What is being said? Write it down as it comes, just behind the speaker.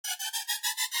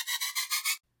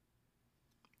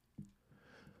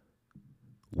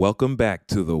Welcome back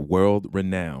to the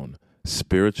world-renowned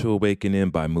Spiritual Awakening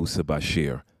by Musa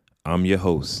Bashir. I'm your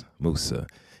host, Musa.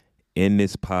 In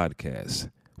this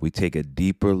podcast, we take a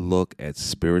deeper look at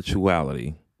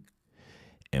spirituality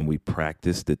and we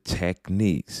practice the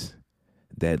techniques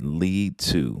that lead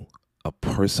to a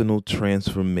personal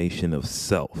transformation of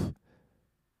self.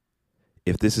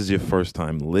 If this is your first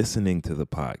time listening to the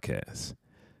podcast,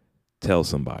 tell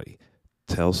somebody.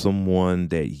 Tell someone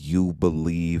that you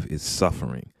believe is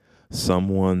suffering,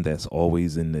 someone that's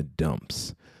always in the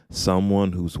dumps,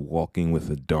 someone who's walking with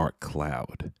a dark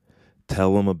cloud.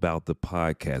 Tell them about the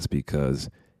podcast because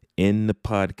in the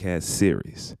podcast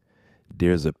series,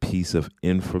 there's a piece of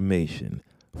information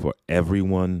for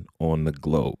everyone on the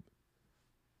globe.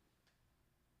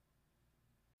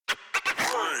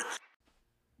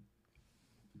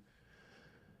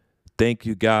 Thank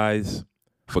you guys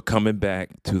for coming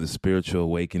back to the Spiritual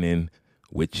Awakening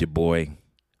with your boy,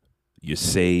 your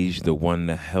sage, the one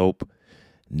to help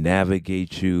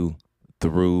navigate you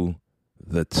through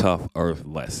the tough earth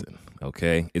lesson.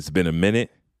 Okay, it's been a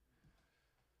minute.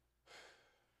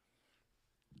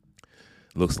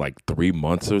 Looks like 3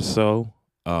 months or so.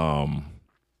 I'm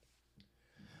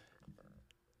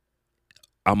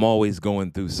always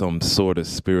going through some sort of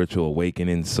spiritual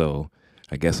awakening, so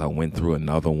I guess I went through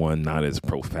another one, not as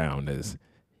profound as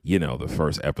the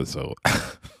first episode,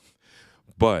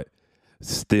 but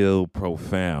still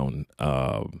profound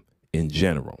in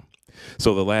general.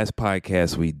 So the last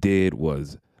podcast we did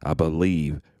was, I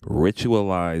believe,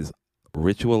 ritualize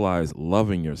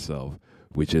loving yourself,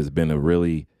 which has been a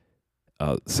really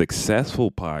successful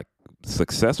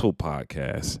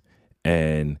podcast,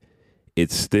 and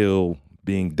it's still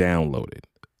being downloaded.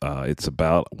 It's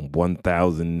about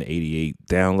 1,088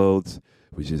 downloads,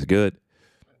 which is good.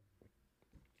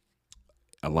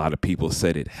 A lot of people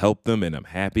said it helped them, and I'm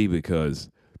happy because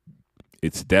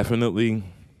it's definitely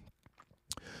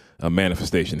a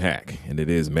manifestation hack, and it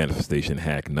is manifestation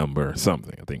hack number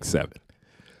something, I think 7.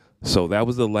 So that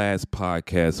was the last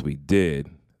podcast we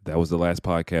did.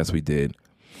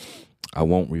 I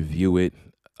won't review it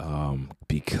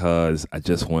because I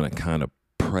just want to kind of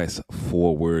press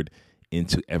forward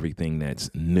into everything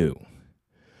that's new.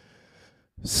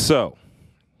 So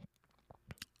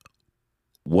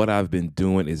what I've been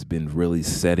doing is been really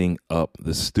setting up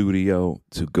the studio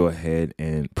to go ahead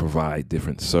and provide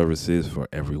different services for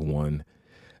everyone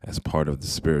as part of the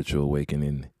Spiritual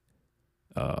Awakening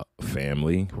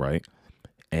family, right?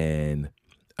 And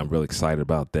I'm really excited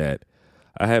about that.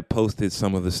 I had posted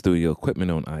some of the studio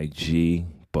equipment on IG,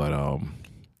 but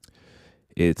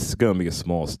it's going to be a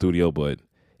small studio, but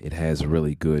it has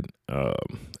really good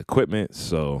equipment,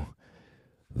 so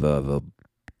the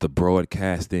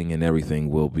broadcasting and everything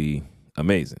will be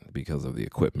amazing because of the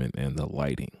equipment and the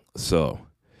lighting. So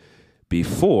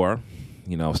before,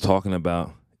 I was talking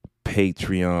about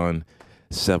Patreon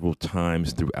several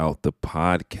times throughout the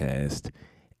podcast,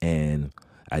 and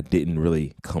I didn't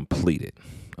really complete it.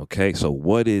 Okay, so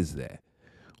what is that?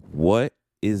 What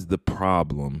is the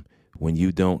problem when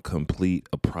you don't complete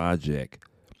a project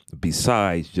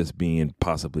besides just being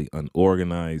possibly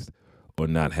unorganized or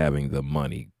not having the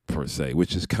money per se,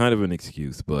 which is kind of an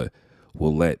excuse, but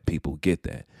we'll let people get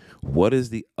that. What is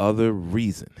the other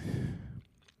reason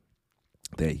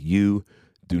that you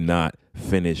do not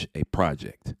finish a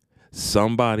project?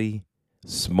 Somebody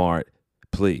smart,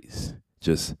 please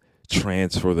just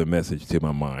transfer the message to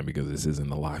my mind because this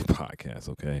isn't a live podcast,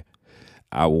 okay?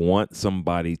 I want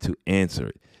somebody to answer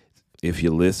it. If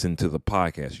you listen to the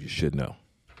podcast, you should know.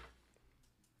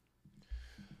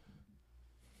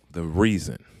 The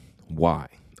reason why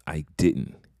I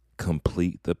didn't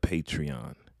complete the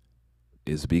Patreon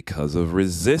is because of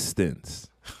resistance.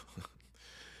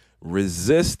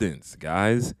 Resistance,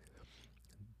 guys.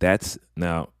 That's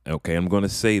now, okay, I'm going to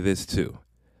say this too.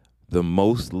 The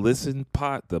most listened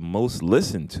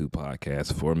to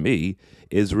podcast for me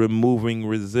is Removing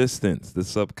Resistance, the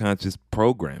subconscious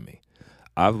programming.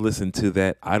 I've listened to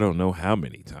that I don't know how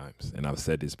many times, and I've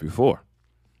said this before.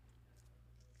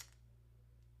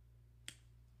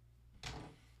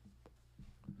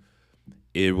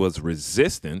 It was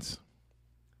resistance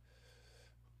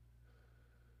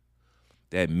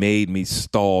that made me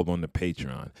stall on the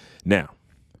Patreon. Now,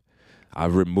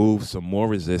 I've removed some more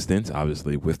resistance,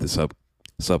 obviously, with the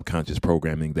subconscious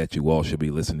programming that you all should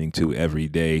be listening to every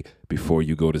day before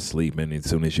you go to sleep and as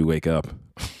soon as you wake up.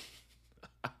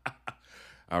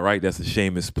 All right, that's a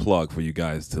shameless plug for you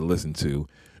guys to listen to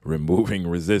Removing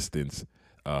Resistance,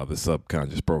 the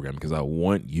subconscious program, because I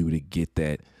want you to get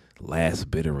that last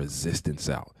bit of resistance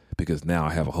out, because now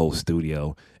I have a whole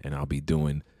studio and I'll be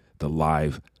doing the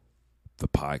live the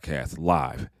podcast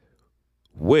live,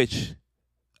 which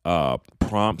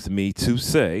prompts me to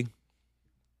say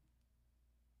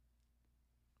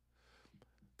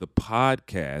the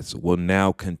podcast will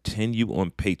now continue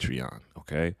on Patreon,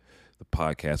 okay? The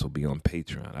podcast will be on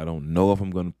Patreon. I don't know if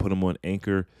I'm going to put them on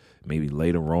Anchor, maybe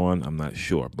later on. I'm not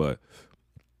sure, but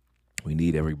we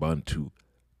need everyone to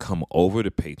come over to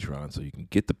Patreon so you can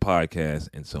get the podcast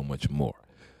and so much more.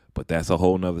 But that's a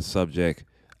whole nother subject.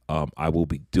 I will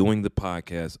be doing the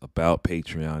podcast about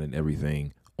Patreon and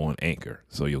everything on Anchor.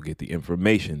 So you'll get the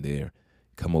information there.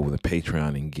 Come over to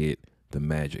Patreon and get the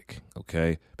magic,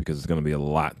 okay? Because it's going to be a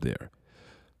lot there.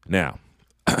 Now,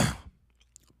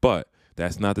 but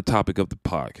that's not the topic of the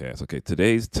podcast, okay?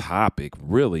 Today's topic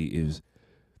really is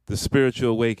The Spiritual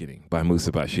Awakening by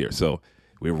Musa Bashir. So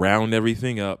we round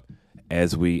everything up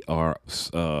as we are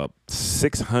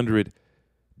 600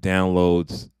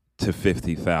 downloads to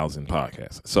 50,000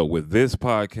 podcasts. So with this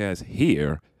podcast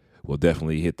here, we'll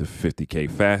definitely hit the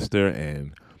 50K faster,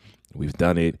 and we've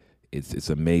done it. It's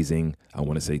amazing. I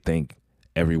want to say thank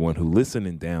everyone who listened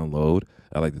and download.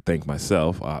 I'd like to thank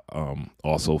myself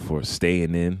also for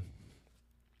staying in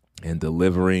and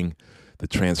delivering the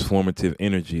transformative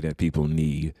energy that people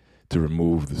need to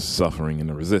remove the suffering and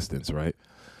the resistance, right?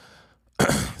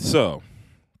 So,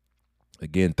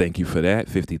 again, thank you for that.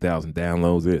 50,000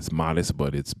 downloads. It's modest,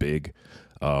 but it's big.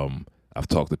 I've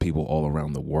talked to people all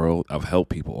around the world. I've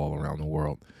helped people all around the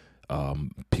world.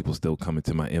 People still come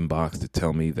into my inbox to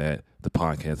tell me that the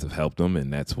podcast have helped them,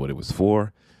 and that's what it was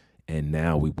for. And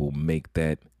now we will make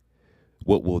that.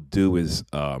 What we'll do is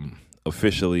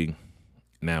officially,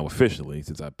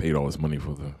 since I paid all this money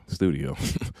for the studio,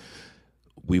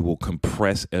 we will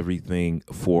compress everything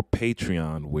for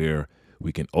Patreon, where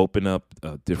we can open up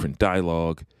a different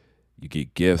dialogue. You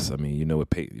get gifts. I mean, you know what?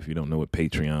 If you don't know what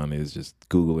Patreon is, just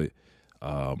Google it.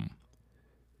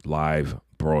 Live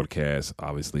broadcast,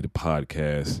 obviously the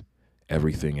podcast,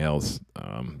 everything else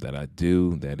that I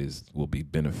do will be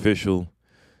beneficial.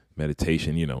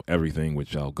 Meditation, everything,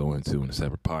 which I'll go into in a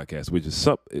separate podcast. Which is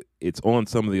it's on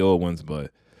some of the old ones,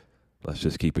 but let's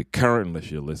just keep it current unless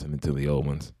you're listening to the old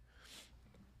ones.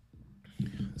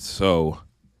 So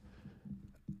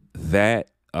that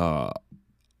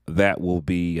will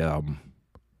be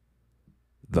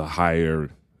the higher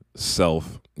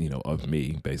self, of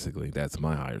me, basically. That's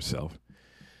my higher self.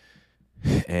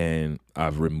 And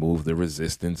I've removed the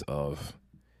resistance of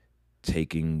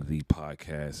taking the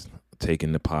podcast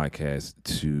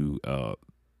to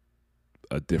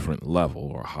a different level,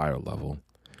 or a higher level,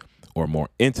 or more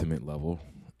intimate level,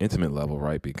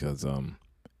 right? Because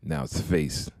now it's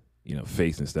face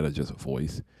instead of just a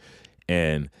voice.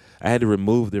 And I had to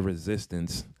remove the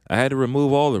resistance. I had to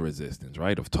remove all the resistance,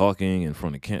 right, of talking in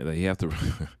front of camera.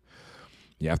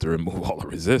 You have to remove all the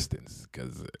resistance,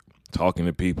 because talking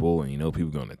to people, and people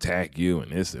are going to attack you,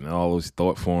 and this and all those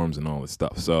thought forms and all this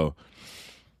stuff. So,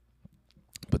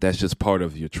 but that's just part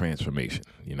of your transformation,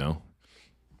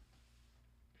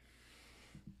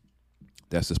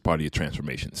 That's just part of your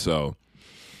transformation. So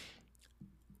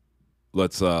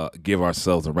let's give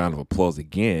ourselves a round of applause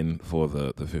again for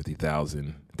the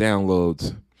 50,000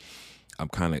 downloads.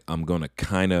 I'm going to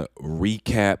kind of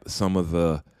recap some of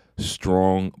the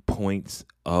strong points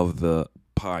of the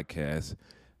podcast.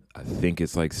 I think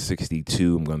it's like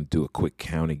 62. I'm going to do a quick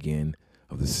count again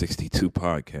of the 62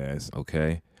 podcasts,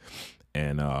 okay?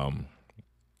 And I'm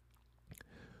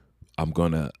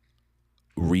going to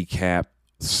recap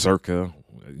circa,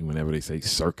 whenever they say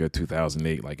circa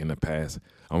 2008, like in the past,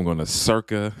 I'm going to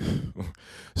circa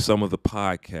some of the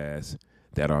podcasts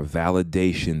that are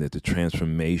validation that the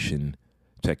transformation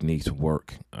techniques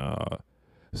work.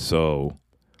 So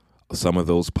some of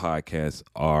those podcasts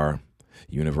are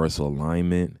universal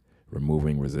alignment,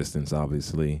 removing resistance,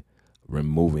 obviously,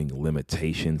 removing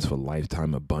limitations for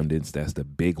lifetime abundance. That's the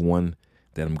big one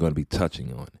that I'm going to be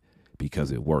touching on,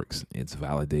 because it works. It's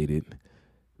validated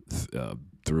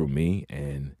through me,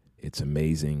 and it's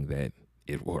amazing that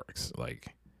it works.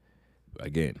 Like,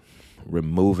 again,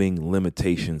 removing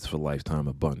limitations for lifetime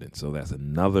abundance. So that's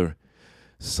another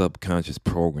subconscious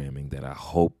programming that I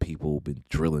hope people have been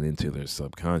drilling into their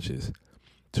subconscious,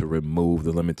 to remove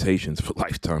the limitations for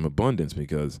lifetime abundance,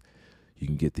 because you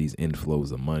can get these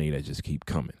inflows of money that just keep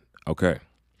coming. Okay.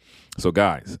 So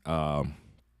guys,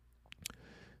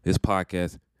 this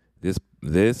podcast,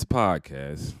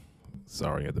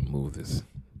 sorry, I had to move this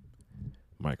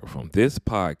microphone. This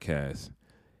podcast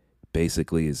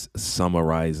basically is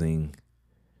summarizing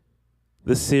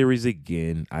the series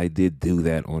again. I did do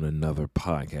that on another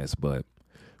podcast, but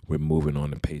we're moving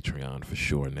on to Patreon for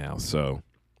sure now. So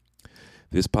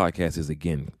This podcast is,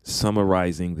 again,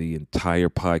 summarizing the entire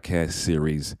podcast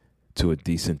series to a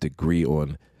decent degree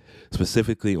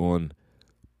specifically on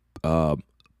podcasts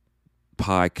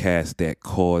that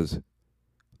cause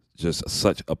just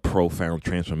such a profound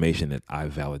transformation that I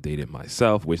validated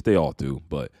myself, which they all do,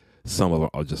 but some of them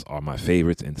are my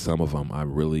favorites, and some of them I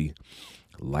really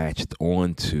latched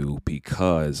on to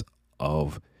because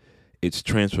of its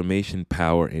transformation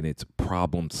power and its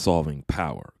problem-solving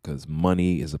power, because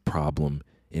money is a problem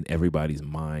in everybody's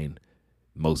mind,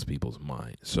 most people's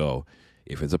mind. So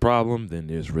if it's a problem, then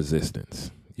there's resistance.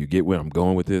 You get where I'm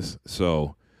going with this?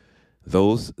 So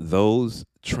those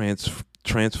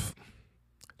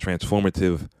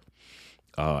transformative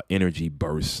energy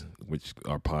bursts, which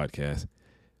are podcasts,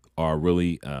 are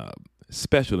really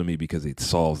special to me because it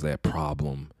solves that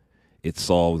problem. It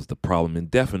solves the problem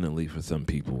indefinitely for some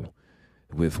people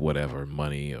with whatever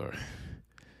money or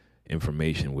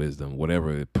information, wisdom,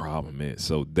 whatever the problem is.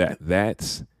 So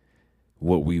that's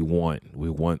what we want. We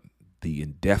want the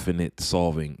indefinite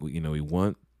solving. We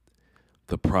want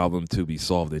the problem to be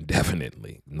solved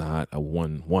indefinitely, not a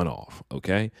one-off,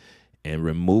 okay? And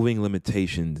removing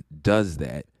limitations does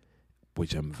that,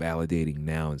 which I'm validating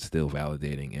now and still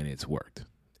validating, and it's worked.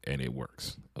 And it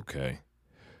works, okay?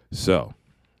 So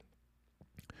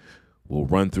we'll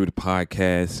run through the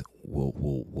podcast.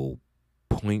 We'll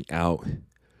point out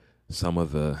some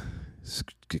of the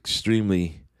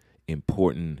extremely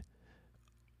important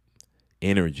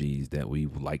energies that we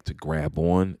would like to grab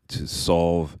on to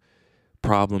solve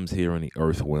problems here in the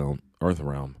earth realm,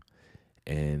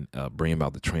 and bring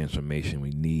about the transformation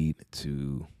we need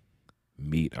to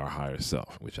meet our higher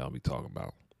self, which I'll be talking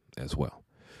about as well.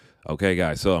 Okay,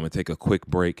 guys, so I'm going to take a quick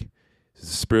break. This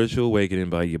is Spiritual Awakening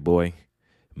by your boy,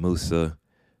 Musa.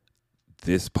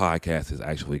 This podcast is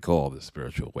actually called The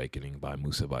Spiritual Awakening by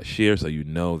Musa Bashir, so you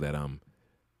know that I'm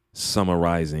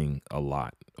summarizing a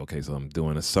lot. Okay, so I'm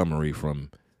doing a summary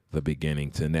from the beginning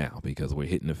to now because we're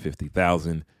hitting the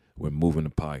 50,000. We're moving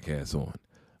the podcast on.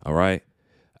 All right?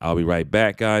 I'll be right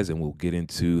back, guys, and we'll get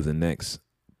into the next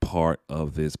part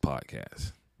of this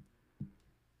podcast.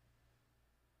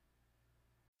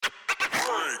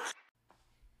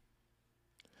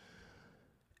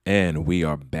 And we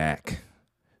are back.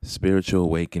 Spiritual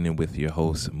Awakening with your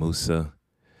host, Musa.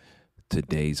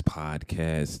 Today's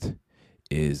podcast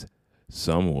is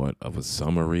somewhat of a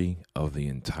summary of the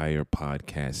entire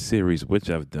podcast series,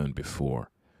 which I've done before.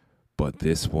 But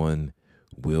this one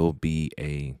will be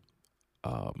a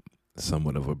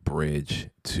somewhat of a bridge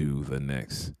to the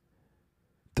next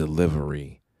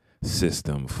delivery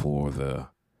system for the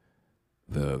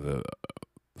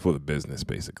business,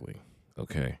 basically.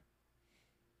 Okay.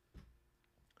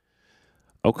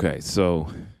 Okay,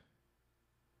 so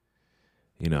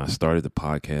I started the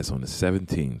podcast on the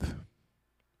 17th.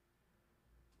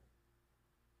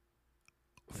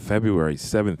 February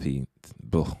 17th,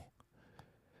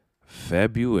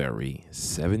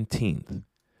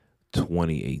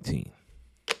 2018.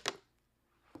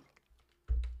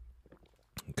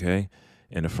 Okay?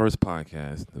 And the first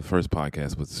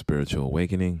podcast was the Spiritual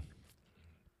Awakening.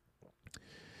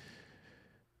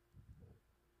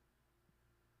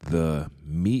 The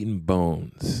meat and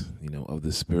bones, of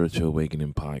the Spiritual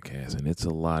Awakening podcast, and it's a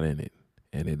lot in it,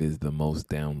 and it is the most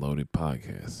downloaded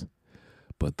podcast.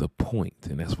 But the point,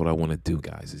 and that's what I want to do,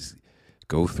 guys, is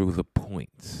go through the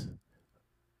points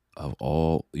of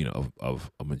all, of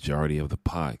a majority of the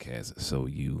podcast so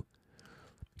you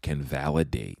can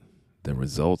validate the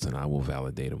results, and I will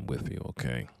validate them with you,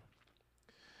 okay?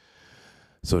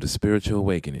 So the Spiritual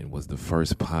Awakening was the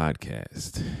first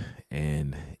podcast,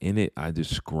 and in it I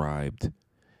described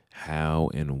how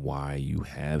and why you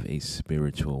have a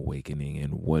spiritual awakening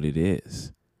and what it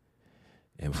is.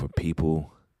 And for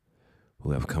people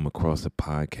who have come across the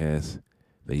podcast,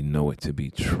 they know it to be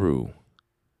true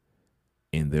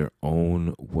in their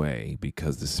own way,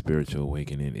 because the spiritual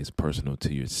awakening is personal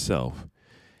to yourself.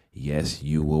 Yes,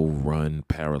 you will run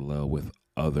parallel with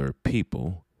other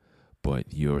people,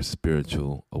 but your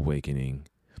spiritual awakening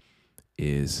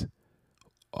is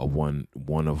a one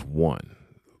of one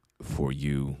for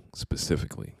you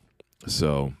specifically.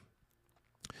 So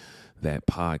that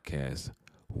podcast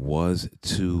was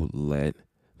to let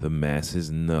the masses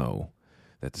know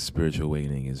that the spiritual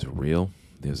awakening is real.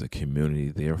 There's a community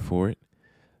there for it.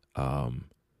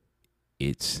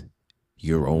 It's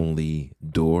your only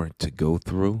door to go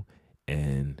through,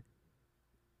 and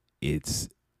it's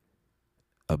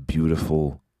a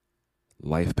beautiful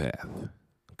life path,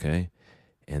 okay?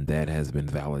 And that has been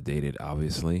validated,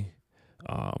 obviously,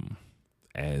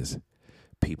 as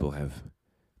people have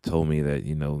told me that,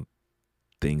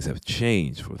 things have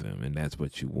changed for them, and that's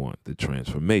what you want, the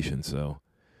transformation. So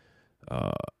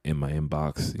in my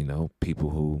inbox, people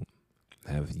who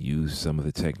have used some of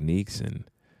the techniques and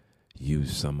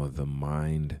used some of the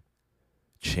mind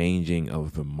changing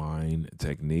of the mind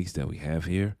techniques that we have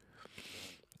here,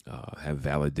 have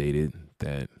validated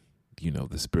that,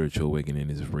 the spiritual awakening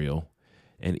is real.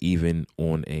 And even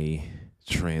on a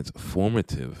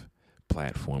transformative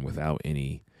platform without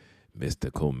any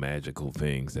mystical, magical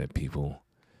things that people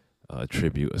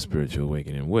attribute a spiritual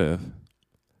awakening with,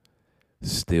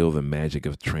 still the magic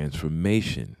of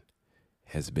transformation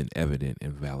has been evident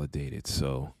and validated.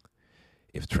 So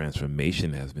if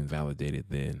transformation has been validated,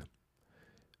 then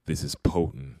this is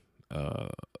potent.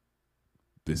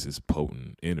 This is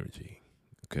potent energy.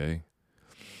 Okay.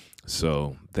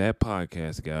 So that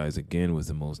podcast, guys, again, was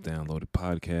the most downloaded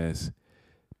podcast.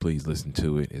 Please listen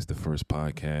to it. It's the first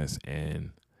podcast,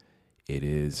 and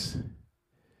it's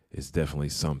definitely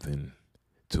something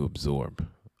to absorb.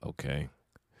 Okay.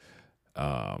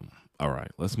 All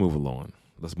right. Let's move along.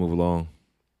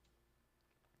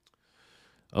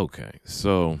 Okay.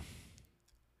 So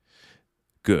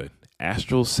good.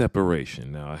 Astral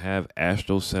separation. Now I have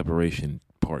astral separation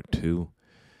part 2.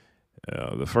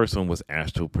 The first one was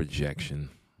astral projection.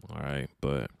 All right.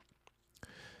 But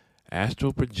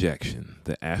astral projection,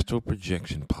 the astral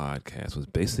projection podcast was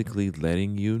basically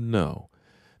letting you know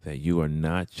that you are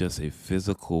not just a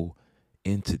physical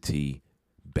entity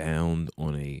bound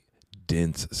on a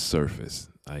dense surface,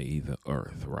 i.e. the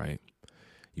earth, right?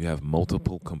 You have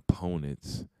multiple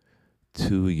components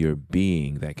to your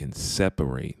being that can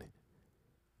separate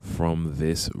from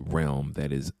this realm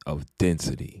that is of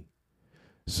density.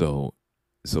 So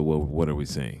what are we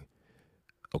saying?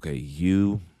 Okay,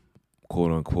 you,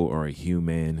 quote unquote, are a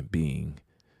human being,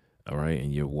 all right?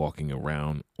 And you're walking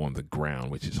around on the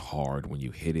ground, which is hard when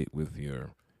you hit it with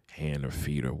your hand or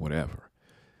feet or whatever.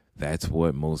 That's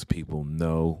what most people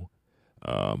know,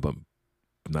 but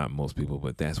not most people,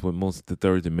 but that's what the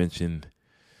third dimension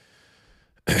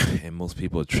and most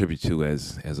people attribute to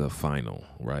as a final,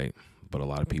 right? But a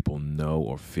lot of people know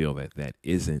or feel that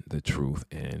isn't the truth,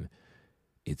 and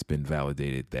it's been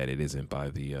validated that it isn't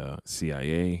by the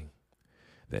CIA,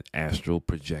 that astral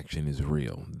projection is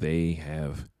real. They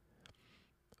have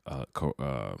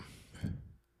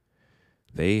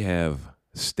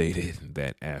stated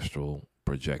that astral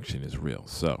projection is real.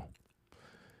 So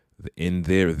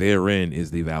therein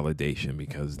is the validation,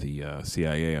 because the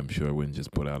CIA, I'm sure, wouldn't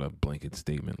just put out a blanket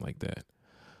statement like that.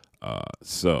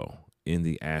 So in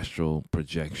the astral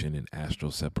projection and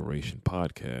astral separation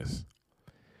podcast,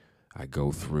 I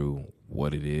go through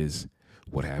what it is,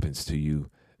 what happens to you,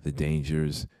 the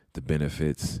dangers, the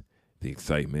benefits, the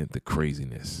excitement, the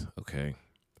craziness. Okay.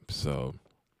 So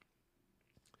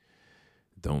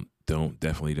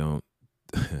definitely don't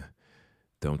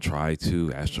don't try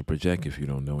to astral project if you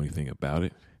don't know anything about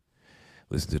it.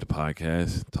 Listen to the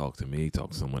podcast, talk to me,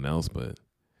 talk to someone else, but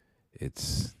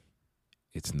it's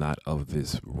not of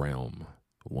this realm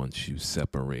once you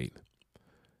separate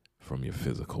from your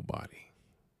physical body.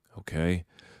 Okay?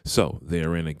 So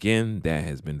therein again, that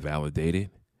has been validated,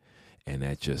 and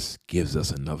that just gives us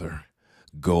another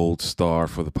gold star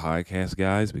for the podcast,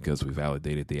 guys, because we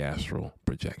validated the astral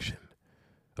projection.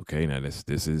 Okay, now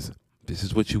this is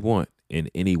what you want in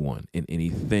anyone, in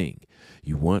anything.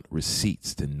 You want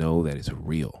receipts to know that it's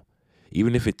real.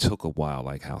 Even if it took a while,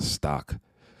 like how stock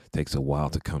takes a while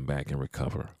to come back and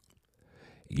recover.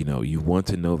 You want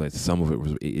to know that some of it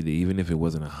was, even if it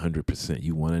wasn't 100%,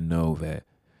 you want to know that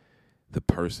the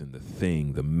person, the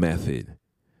thing, the method,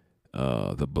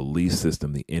 the belief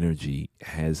system, the energy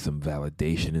has some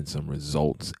validation and some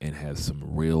results, and has some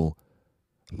real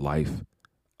life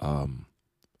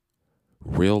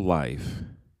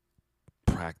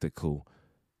practical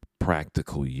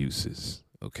uses.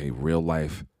 Okay, real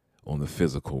life on the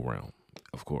physical realm,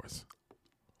 of course.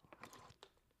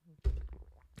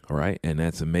 All right, and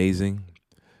that's amazing.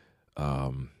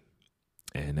 And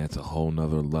that's a whole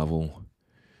nother level,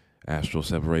 astral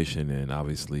separation, and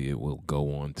obviously it will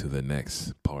go on to the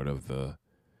next part of the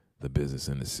business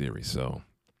in the series. So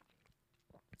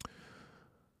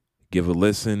give a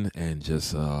listen and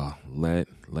just let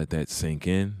that sink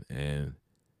in, and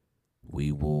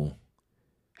we will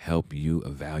help you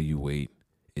evaluate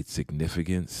its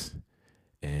significance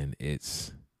and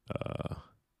its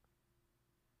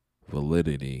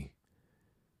validity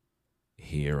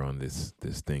here on this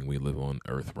thing we live on,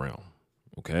 Earth realm.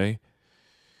 Okay?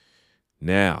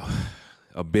 Now,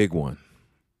 a big one.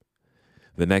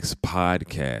 The next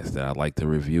podcast that I'd like to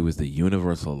review is the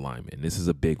Universal Alignment. This is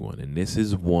a big one, and this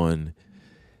is one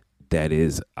that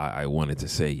is, I wanted to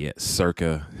say,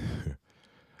 circa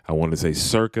I want to say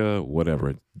circa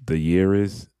whatever the year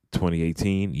is,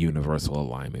 2018, universal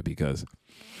alignment, because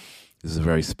this is a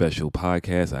very special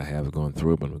podcast. I have gone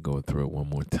through it, but I'm going to go through it one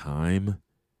more time.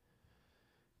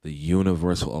 The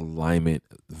universal alignment,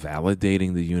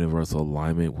 validating the universal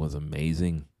alignment was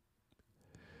amazing.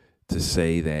 To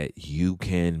say that you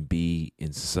can be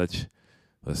in such,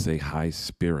 let's say, high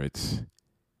spirits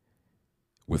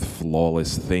with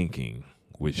flawless thinking,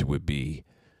 which would be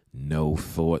no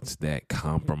thoughts that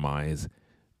compromise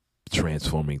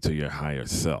transforming to your higher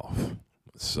self.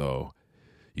 So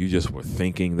you just were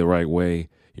thinking the right way.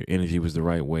 Your energy was the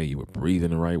right way. You were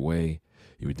breathing the right way.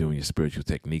 You were doing your spiritual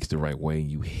techniques the right way.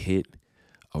 You hit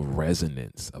a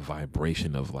resonance, a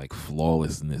vibration of like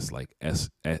flawlessness, like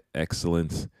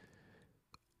excellence,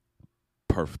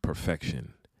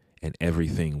 perfection, and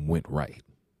everything went right.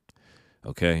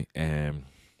 Okay? And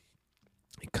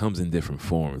it comes in different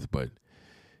forms, but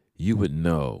you would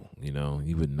know, you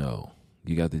would know.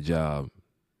 You got the job,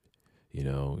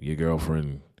 your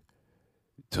girlfriend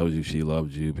told you she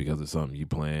loved you because of something you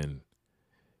planned.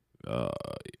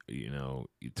 You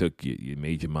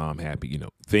made your mom happy.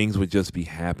 Things would just be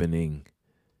happening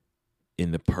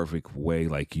in the perfect way,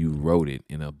 like you wrote it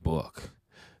in a book.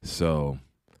 So,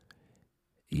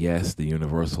 yes, the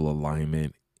universal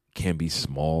alignment can be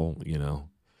small.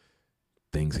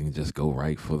 Things can just go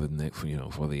right for the next,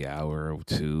 for the hour or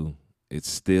two.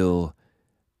 It's still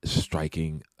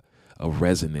striking a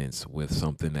resonance with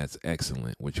something that's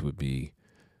excellent, which would be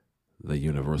the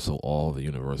universal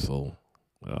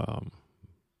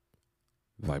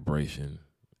vibration,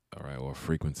 all right, or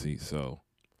frequency. So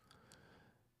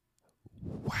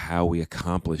how we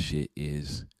accomplish it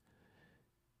is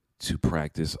to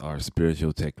practice our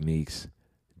spiritual techniques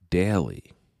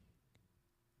daily,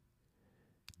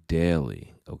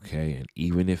 okay? And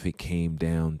even if it came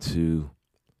down to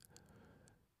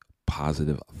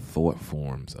positive thought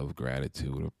forms of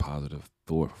gratitude or positive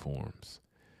thought forms,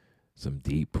 some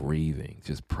deep breathing,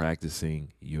 just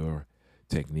practicing your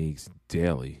techniques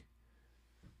daily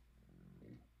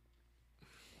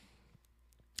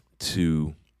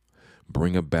to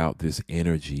bring about this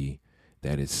energy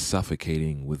that is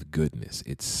suffocating with goodness.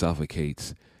 It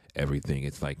suffocates everything.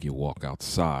 It's like you walk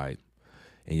outside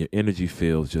and your energy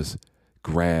field just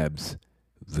grabs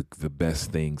the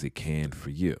best things it can for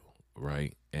you,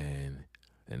 right? And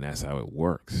that's how it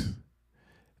works.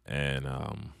 And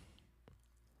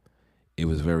it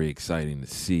was very exciting to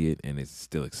see it, and it's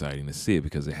still exciting to see it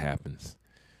because it happens.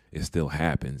 It still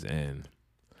happens. And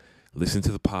listen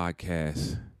to the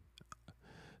podcast,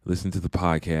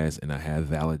 and I have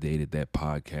validated that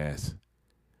podcast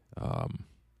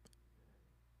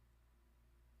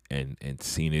and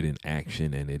seen it in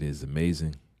action, and it is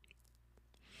amazing.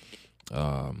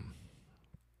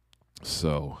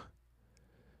 So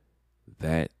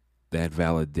that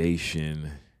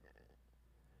validation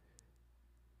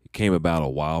came about a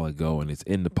while ago, and it's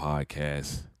in the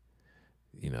podcast.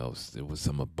 There was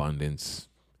some abundance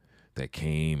that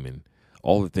came, and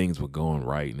all the things were going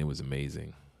right, and it was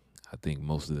amazing. I think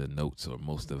most of the notes or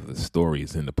most of the story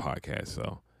is in the podcast,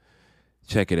 so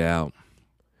check it out.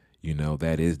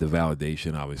 That is the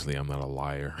validation. Obviously, I'm not a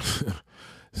liar.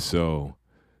 So,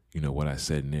 what I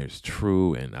said in there is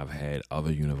true, and I've had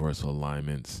other universal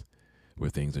alignments where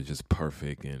things are just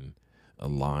perfect and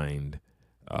aligned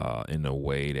in a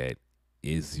way that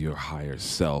is your higher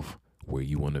self, where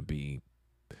you want to be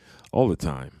all the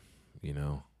time,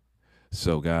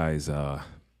 So, guys, the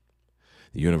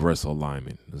universal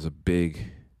alignment is a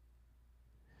big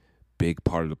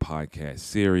part of the podcast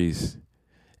series,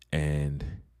 and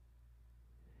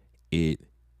it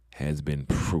has been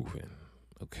proven,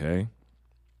 okay?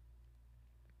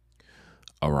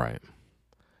 All right.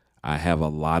 I have a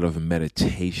lot of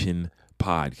meditation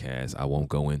podcasts. I won't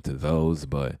go into those,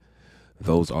 but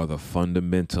those are the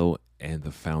fundamental and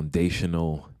the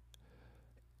foundational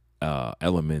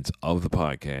elements of the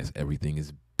podcast. Everything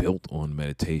is built on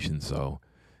meditation, so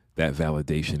that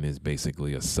validation is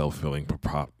basically a self-fulfilling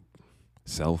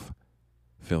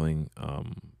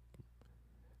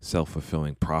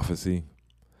prophecy,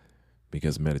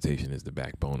 because meditation is the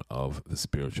backbone of the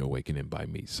spiritual awakening by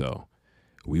me. So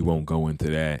we won't go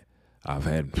into that. I've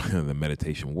had the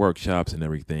meditation workshops and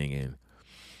everything, and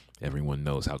everyone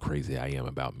knows how crazy I am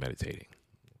about meditating.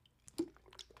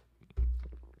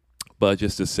 But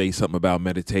just to say something about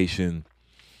meditation,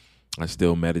 I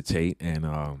still meditate, and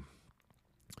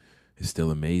it's still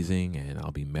amazing, and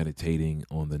I'll be meditating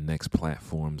on the next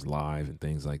platforms live and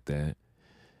things like that.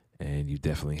 And you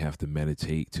definitely have to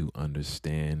meditate to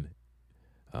understand,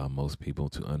 most people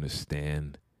to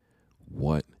understand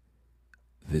what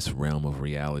this realm of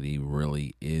reality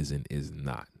really is and is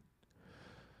not.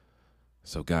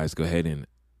 So, guys, go ahead and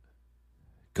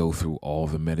go through all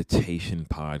the meditation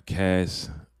podcasts,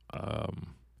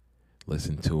 um,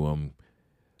 listen to them,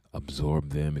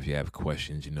 absorb them. If you have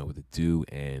questions, you know what to do,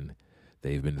 and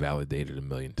they've been validated a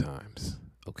million times.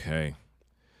 Okay,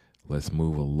 let's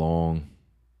move along.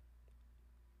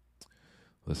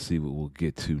 Let's see what we'll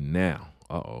get to now.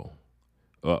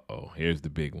 Here's the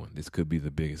big one. This could be the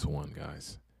biggest one,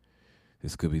 guys.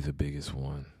 This could be the biggest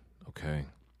one. Okay.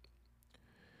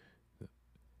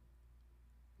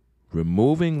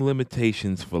 Removing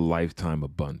limitations for lifetime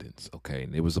abundance. Okay,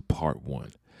 and it was a part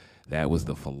one. That was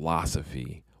the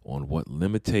philosophy on what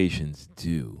limitations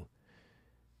do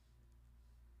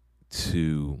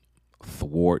to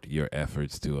thwart your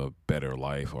efforts to a better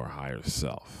life or higher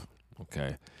self.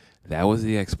 Okay, that was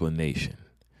the explanation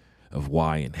of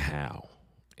why and how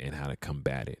to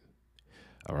combat it.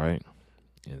 All right,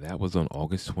 and that was on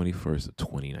August 21st of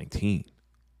 2019.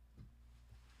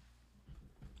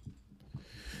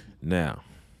 Now,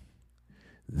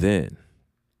 then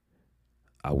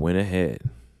I went ahead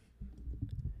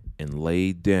and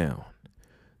laid down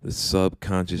the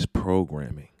subconscious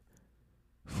programming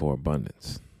for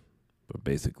abundance, but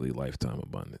basically lifetime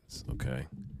abundance, okay?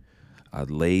 I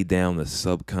laid down the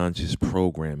subconscious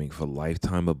programming for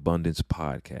Lifetime Abundance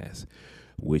podcast,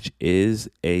 which is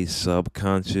a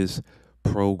subconscious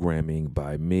programming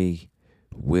by me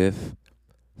with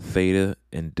theta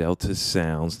and delta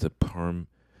sounds to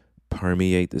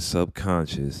permeate the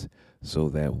subconscious so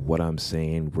that what I'm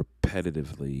saying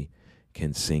repetitively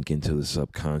can sink into the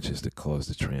subconscious to cause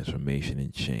the transformation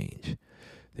and change.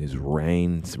 There's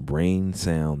rain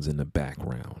sounds in the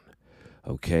background,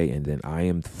 okay? And then I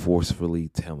am forcefully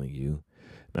telling you,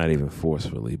 not even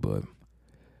forcefully, but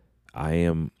I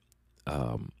am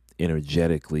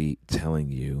energetically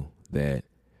telling you that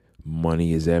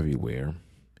money is everywhere,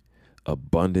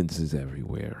 abundance is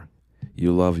everywhere.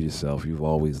 You love yourself. You've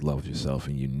always loved yourself,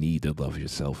 and you need to love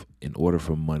yourself in order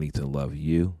for money to love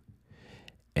you.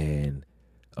 And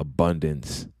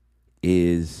abundance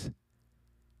is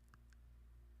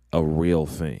a real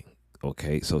thing,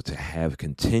 okay? So to have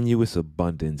continuous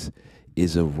abundance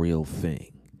is a real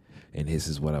thing. And this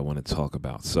is what I want to talk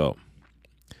about. So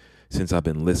since I've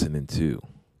been listening to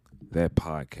that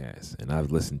podcast, and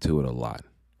I've listened to it a lot,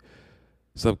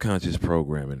 subconscious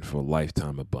programming for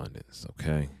lifetime abundance,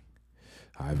 okay?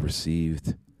 I've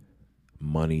received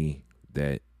money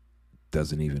that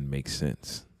doesn't even make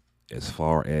sense as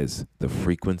far as the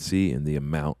frequency and the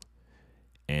amount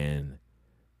and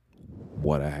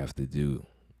what I have to do,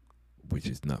 which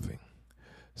is nothing.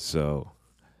 So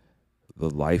the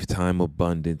lifetime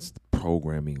abundance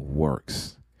programming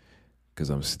works because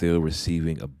I'm still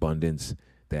receiving abundance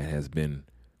that has been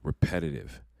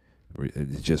repetitive.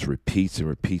 It just repeats and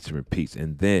repeats and repeats.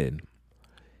 And then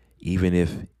even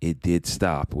if it did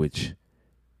stop, which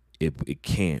it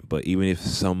can't, but even if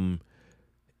some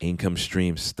income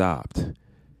stream stopped,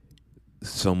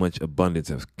 so much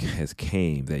abundance has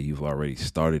came that you've already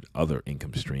started other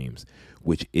income streams,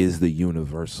 which is the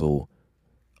universal,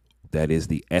 that is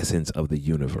the essence of the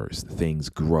universe. Things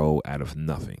grow out of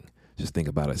nothing. Just think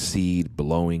about a seed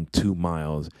blowing 2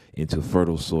 miles into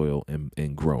fertile soil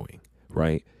and growing,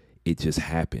 right? It just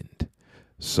happened.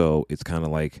 So it's kind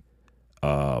of like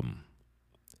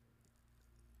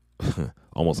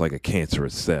almost like a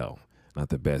cancerous cell. Not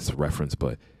the best reference,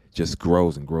 but just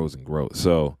grows and grows and grows.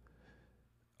 So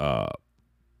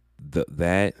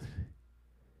the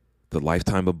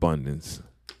lifetime abundance,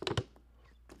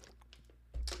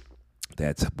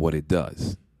 that's what it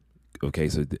does. Okay,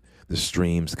 so the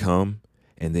streams come,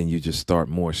 and then you just start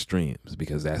more streams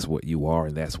because that's what you are,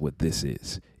 and that's what this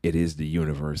is. It is the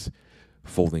universe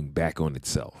folding back on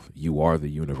itself. You are the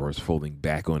universe folding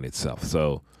back on itself.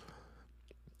 So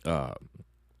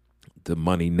the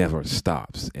money never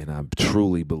stops, and I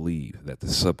truly believe that the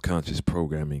subconscious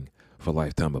programming for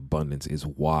lifetime abundance is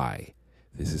why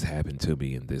this has happened to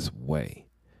me in this way.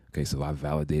 Okay, so I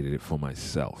validated it for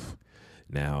myself.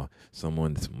 Now,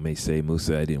 someone may say,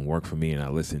 Musa, it didn't work for me, and I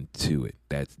listened to it.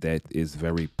 That is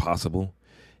very possible,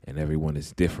 and everyone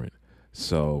is different.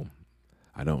 So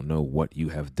I don't know what you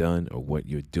have done or what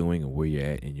you're doing or where you're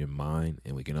at in your mind,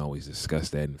 and we can always discuss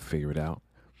that and figure it out.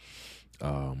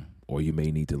 Or you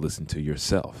may need to listen to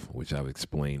yourself, which I've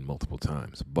explained multiple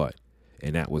times.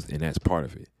 And that's part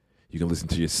of it. You can listen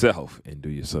to yourself and do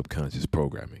your subconscious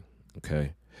programming,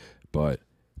 okay? But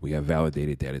we have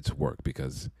validated that it's worked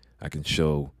because I can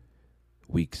show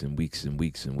weeks and weeks and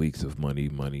weeks and weeks of money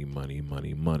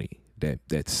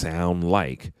that sound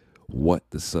like what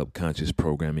the subconscious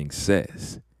programming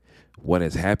says. What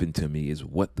has happened to me is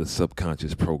what the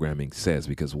subconscious programming says.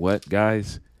 Because what,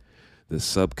 guys? The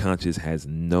subconscious has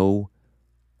no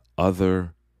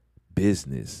other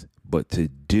business but to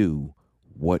do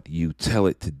what you tell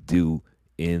it to do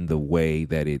in the way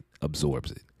that it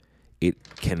absorbs it.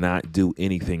 It cannot do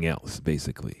anything else,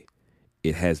 basically.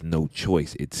 It has no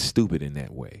choice. It's stupid in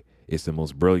that way. It's the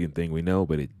most brilliant thing we know,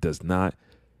 but it does not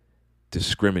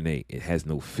discriminate. It has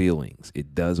no feelings.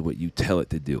 It does what you tell it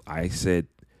to do. I said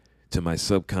to my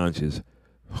subconscious,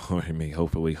 I mean,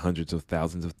 hopefully hundreds of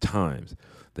thousands of times,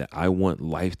 that I want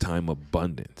lifetime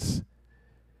abundance.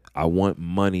 I want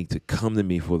money to come to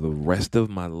me for the rest of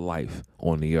my life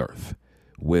on the earth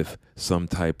with some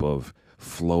type of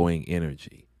flowing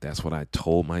energy. That's what I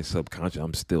told my subconscious.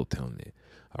 I'm still telling it.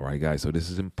 All right, guys. So this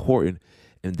is important.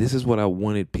 And this is what I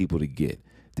wanted people to get.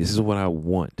 This is what I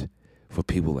want for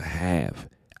people to have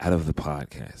out of the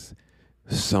podcast.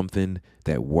 Something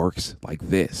that works like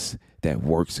this, that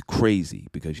works crazy,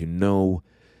 because you know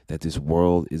that this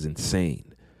world is insane.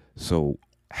 So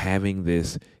having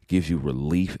this gives you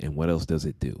relief. And what else does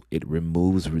it do? It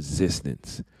removes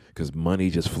resistance, because money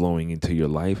just flowing into your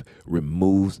life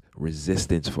removes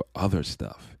resistance for other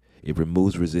stuff. It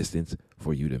removes resistance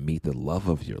for you to meet the love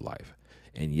of your life.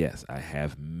 And yes, I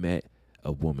have met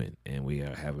a woman, and we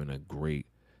are having a great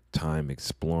time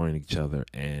exploring each other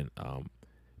and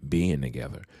being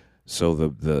together. So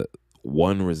the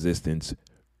one resistance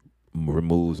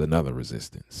removes another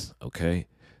resistance. Okay,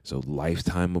 so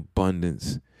lifetime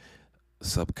abundance,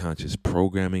 subconscious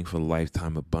programming for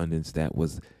lifetime abundance, that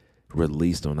was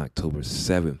released on October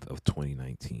 7th of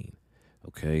 2019.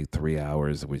 Okay, 3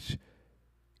 hours, which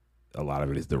a lot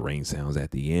of it is the rain sounds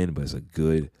at the end, but it's a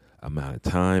good amount of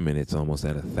time, and it's almost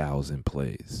at 1,000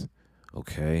 plays.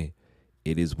 Okay,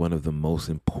 it is one of the most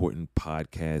important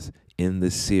podcasts in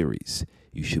the series.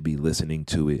 You should be listening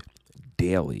to it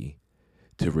daily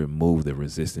to remove the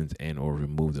resistance and or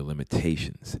remove the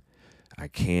limitations. I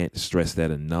can't stress that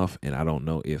enough, and I don't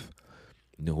know if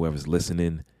whoever's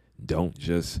listening, don't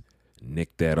just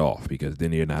nick that off, because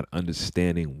then you're not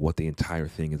understanding what the entire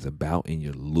thing is about, and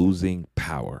you're losing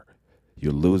power.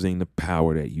 You're losing the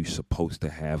power that you're supposed to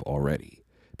have already,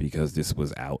 because this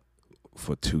was out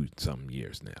for 2-some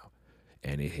years now.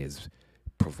 And it has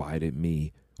provided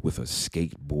me with a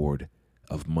skateboard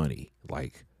of money.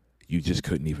 Like, you just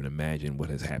couldn't even imagine what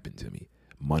has happened to me.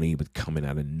 Money was coming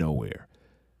out of nowhere,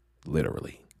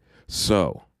 literally.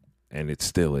 So, and it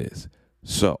still is.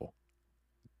 So,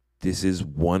 this is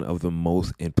one of the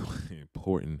most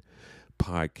important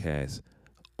podcasts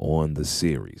on the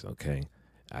series, okay?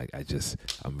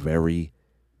 I'm very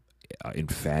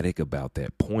emphatic about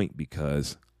that point,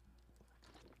 because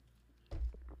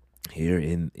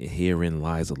herein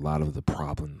lies a lot of the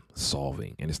problem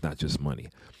solving. And it's not just money.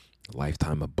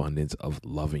 Lifetime abundance of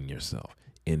loving yourself,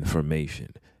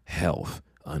 information, health,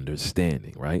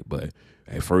 understanding, right? But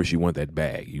at first you want that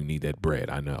bag. You need that bread,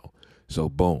 I know. So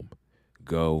boom,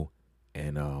 go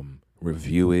and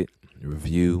review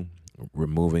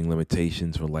removing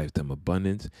limitations for lifetime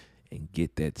abundance, and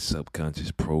get that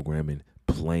subconscious programming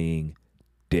playing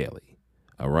daily.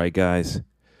 All right, guys?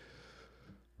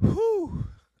 Whew.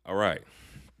 All right.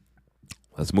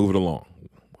 Let's move it along.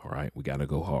 All right? We got to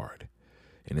go hard.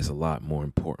 And it's a lot more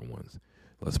important ones.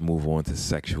 Let's move on to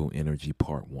sexual energy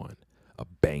part 1. A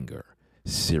banger.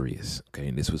 Serious. Okay?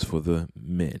 And this was for the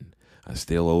men. I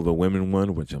still owe the women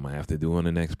one, which I'm going to have to do on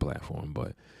the next platform.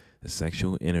 But the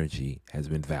sexual energy has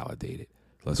been validated.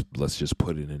 Let's just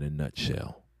put it in a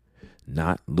nutshell.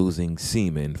 Not losing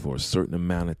semen for a certain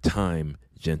amount of time,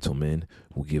 gentlemen,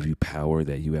 will give you power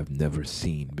that you have never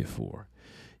seen before.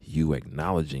 You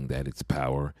acknowledging that it's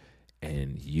power,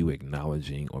 and you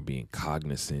acknowledging or being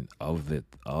cognizant of the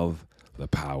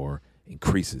power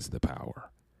increases the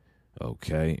power.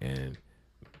 Okay, and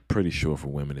pretty sure for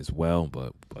women as well,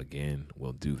 but again,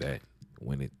 we'll do that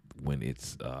when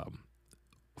it's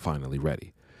finally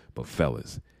ready. But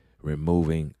fellas,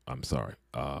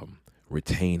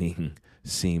 retaining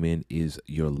semen is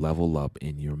your level up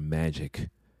in your magic.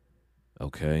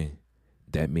 Okay?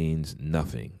 That means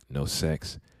nothing. No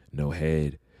sex, no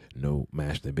head, no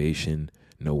masturbation,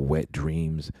 no wet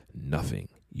dreams, nothing.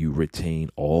 You retain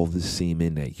all the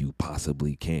semen that you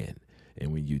possibly can.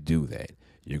 And when you do that,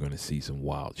 you're going to see some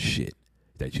wild shit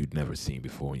that you've never seen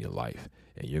before in your life.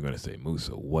 And you're going to say,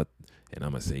 Musa, what? And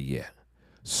I'm going to say, yeah.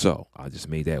 So I just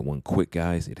made that one quick,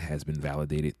 guys. It has been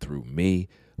validated through me.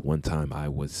 One time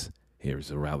here's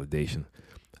a validation.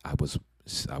 I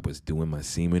was doing my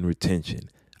semen retention.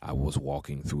 I was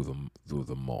walking through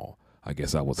the mall. I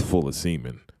guess I was full of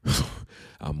semen.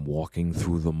 I'm walking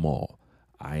through the mall.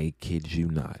 I kid you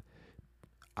not.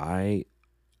 I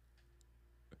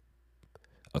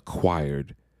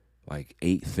acquired like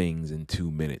 8 things in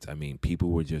 2 minutes. I mean, people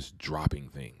were just dropping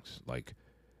things, like,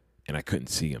 and I couldn't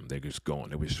see them. They're just going.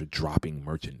 They were just dropping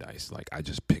merchandise. Like, I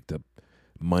just picked up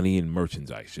money and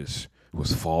merchandise, just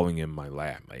was falling in my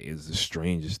lap. Like, it's the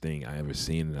strangest thing I ever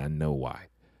seen, and I know why.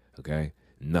 Okay,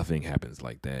 nothing happens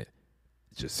like that.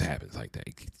 It just happens like that.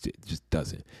 It just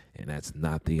doesn't. And that's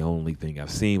not the only thing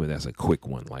I've seen, but that's a quick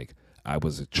one. Like, I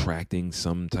was attracting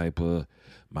some type of,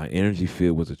 my energy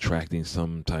field was attracting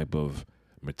some type of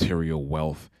material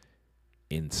wealth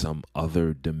in some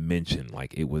other dimension.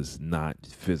 Like, it was not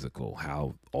physical,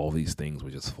 how all these things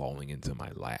were just falling into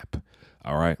my lap.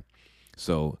 All right.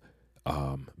 So,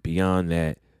 beyond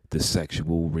that, the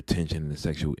sexual retention and the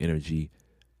sexual energy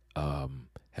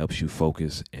helps you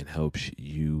focus and helps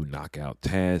you knock out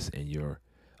tasks, and you're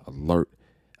alert,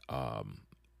 um,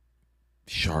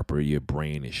 sharper. Your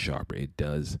brain is sharper. It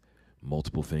does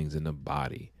multiple things in the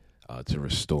body to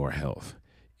restore health.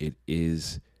 It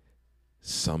is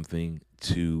something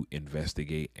to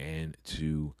investigate and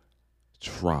to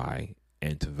try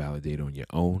and to validate on your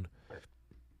own.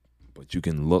 But you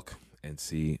can look and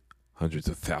see hundreds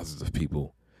of thousands of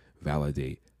people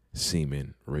validate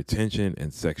semen retention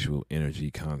and sexual energy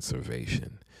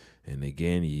conservation. And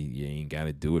again, you ain't got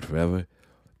to do it forever.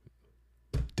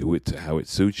 Do it to how it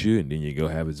suits you, and then you go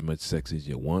have as much sex as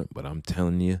you want. But I'm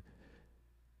telling you,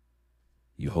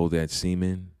 you hold that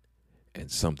semen,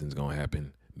 and something's going to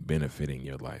happen benefiting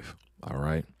your life. All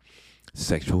right?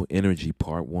 Sexual Energy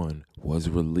Part 1 was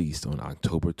released on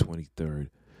October 23rd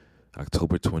of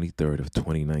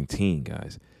 2019,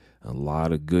 guys. A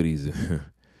lot of goodies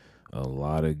a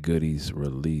lot of goodies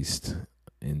released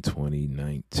in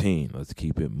 2019. Let's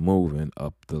keep it moving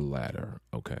up the ladder.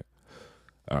 Okay.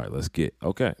 All right,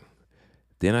 okay.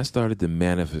 Then I started the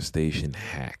manifestation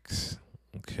hacks.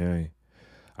 Okay.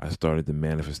 I started the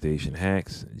manifestation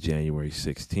hacks January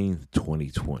 16th,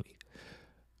 2020.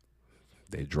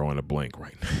 They're drawing a blank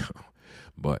right now.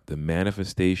 But the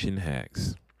manifestation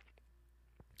hacks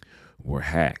were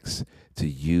hacks to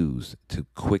use to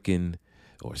quicken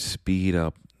or speed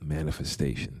up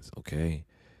manifestations, okay?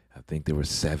 I think there were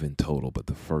 7 total, but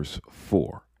the first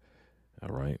 4, all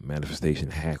right?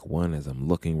 Manifestation hack 1, as I'm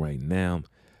looking right now,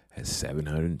 has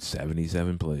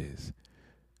 777 plays.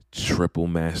 Triple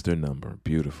master number.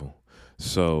 Beautiful.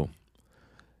 So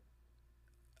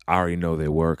I already know they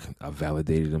work. I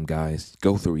validated them, guys.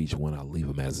 Go through each one. I'll leave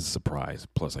them as a surprise.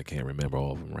 Plus, I can't remember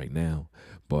all of them right now.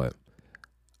 But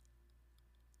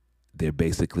they're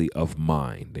basically of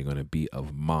mind. They're going to be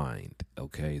of mind,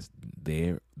 okay?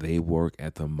 They work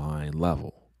at the mind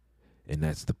level. And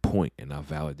that's the point. And I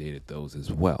validated those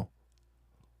as well.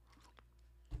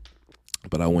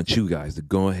 But I want you guys to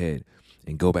go ahead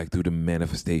and go back through the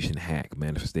manifestation hack.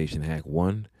 Manifestation hack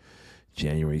 1,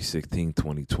 January 16,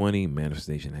 2020.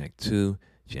 Manifestation hack 2,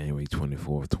 January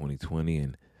 24th, 2020.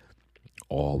 And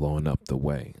all on up the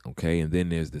way, okay? And then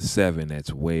there's the 7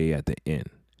 that's way at the end.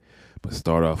 But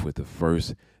start off with the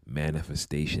first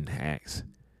manifestation hacks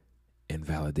and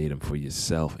validate them for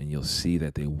yourself, and you'll see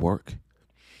that they work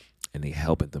and they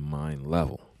help at the mind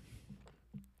level.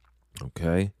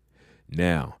 Okay?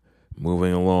 Now,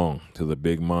 moving along to the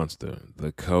big monster,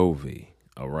 the COVID.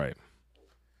 All right.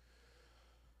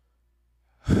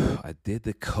 I did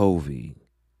the COVID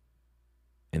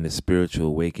and the spiritual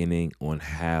awakening on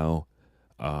how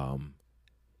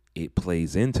it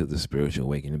plays into the spiritual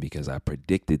awakening, because I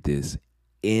predicted this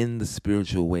in the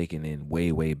spiritual awakening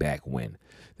way back when,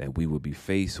 that we would be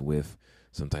faced with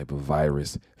some type of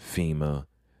virus, FEMA,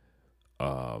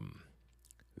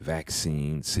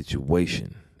 vaccine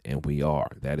situation. And we are.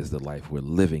 That is the life we're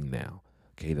living now.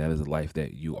 Okay, that is the life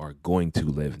that you are going to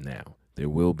live now. There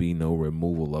will be no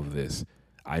removal of this,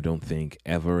 I don't think,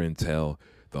 ever, until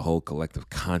the whole collective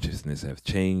consciousness have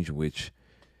changed, which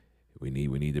we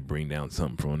need to bring down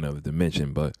something from another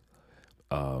dimension. But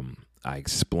I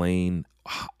explain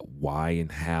why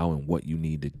and how and what you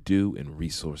need to do and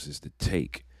resources to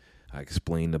take. I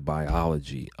explain the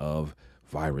biology of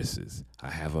viruses. I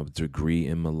have a degree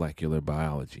in molecular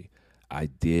biology. I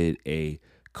did a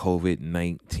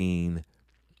COVID-19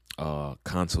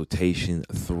 consultation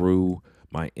through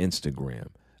my Instagram.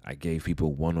 I gave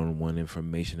people one-on-one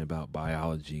information about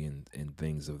biology and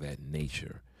things of that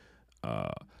nature.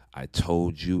 I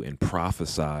told you and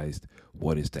prophesized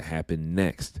what is to happen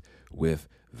next with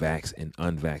vax and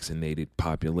unvaccinated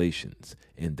populations,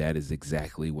 and that is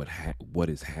exactly what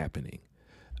is happening.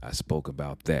 I spoke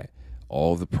about that.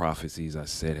 All the prophecies I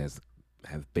said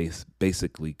have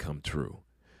basically come true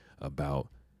about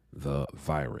the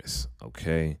virus.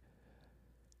 Okay.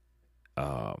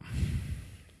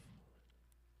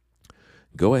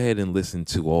 Go ahead and listen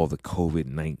to all the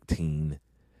COVID-19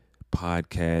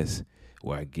 podcast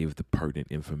where I give the pertinent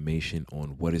information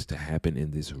on what is to happen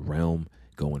in this realm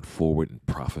going forward and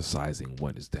prophesizing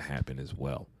what is to happen as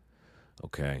well.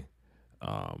 Okay.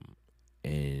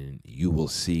 And you will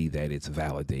see that it's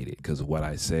validated because what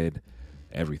I said,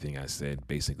 everything I said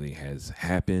basically has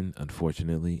happened,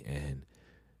 unfortunately, and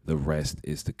the rest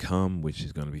is to come, which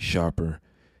is going to be sharper.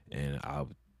 And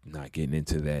I'm not getting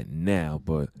into that now,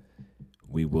 but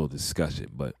we will discuss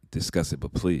it. But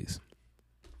please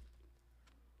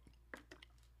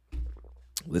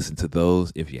listen to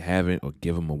those if you haven't, or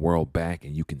give them a whirl back,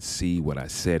 and you can see what I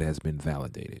said has been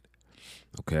validated.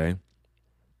 Okay.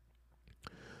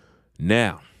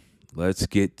 Now, let's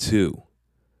get to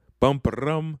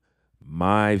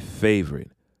my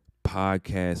favorite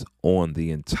podcast on the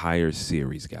entire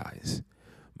series, guys.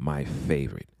 My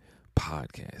favorite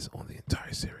podcast on the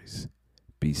entire series,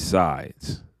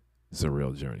 besides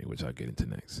Surreal Journey, which I'll get into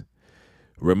next.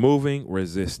 Removing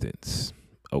resistance.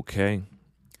 Okay?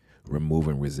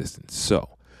 Removing resistance.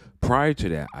 So, prior to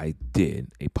that, I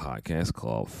did a podcast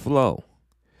called Flow.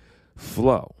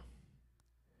 Flow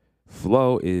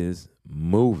is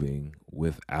moving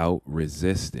without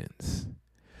resistance.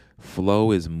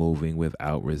 Flow is moving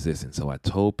without resistance. So I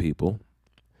told people,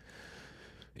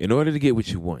 in order to get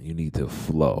what you want, you need to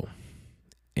flow.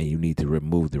 And you need to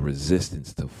remove the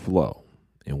resistance to flow.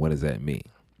 And what does that mean?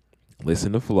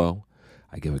 Listen to Flow.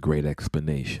 I give a great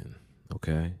explanation.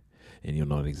 Okay? And you'll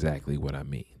know exactly what I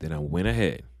mean. Then I went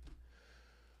ahead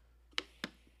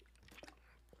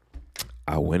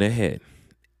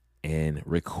and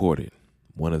recorded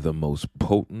one of the most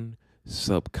potent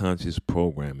subconscious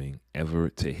programming ever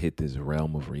to hit this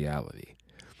realm of reality.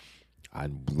 I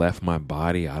left my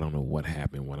body. I don't know what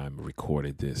happened when I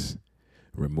recorded this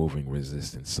removing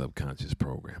resistance subconscious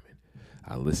programming.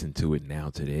 I listen to it now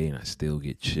today and I still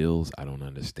get chills. I don't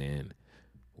understand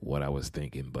what I was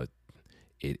thinking, but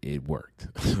it worked.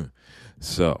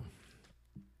 So,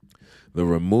 the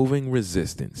removing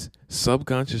resistance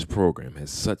subconscious program has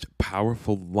such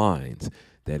powerful lines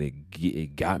that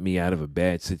it got me out of a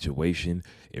bad situation.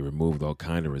 It removed all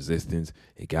kind of resistance.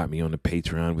 It got me on the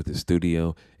Patreon with the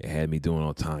studio. It had me doing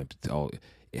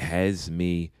it has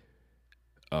me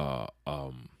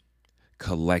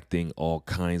collecting all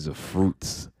kinds of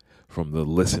fruits from the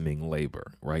listening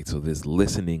labor, right? So there's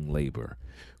listening labor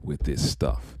with this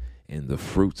stuff. And the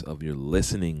fruits of your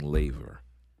listening labor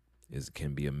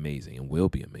can be amazing and will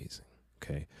be amazing,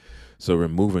 okay? So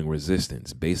removing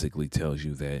resistance basically tells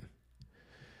you that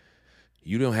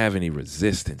you don't have any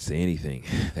resistance to anything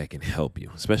that can help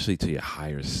you, especially to your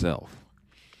higher self.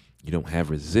 You don't have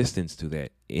resistance to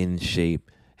that in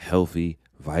shape, healthy,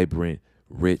 vibrant,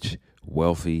 rich,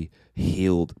 wealthy,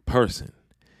 healed person.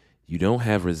 You don't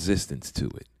have resistance to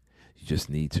it. You just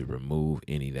need to remove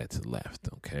any that's left,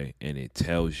 okay? And it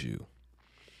tells you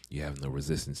you have no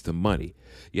resistance to money.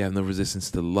 You have no resistance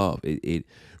to love. It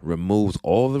removes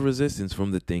all the resistance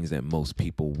from the things that most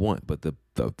people want. But the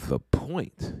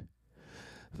point,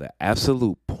 the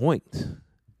absolute point,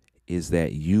 is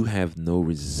that you have no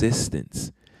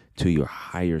resistance to your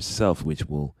higher self, which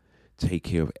will take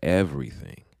care of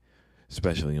everything,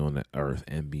 especially on the earth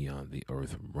and beyond the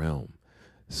earth realm.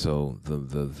 So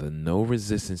the no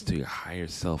resistance to your higher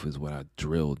self is what I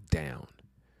drilled down.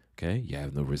 Okay, you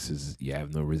have no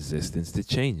resistance to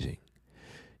changing.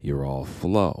 You're all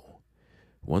flow.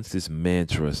 Once this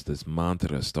mantra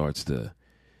starts to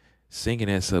sink in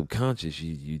that subconscious,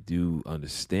 you do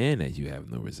understand that you have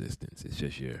no resistance. It's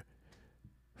just you're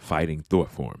fighting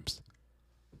thought forms.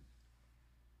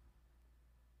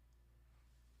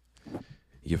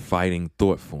 You're fighting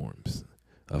thought forms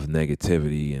of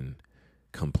negativity and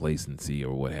complacency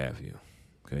or what have you.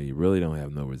 Okay, you really don't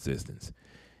have no resistance.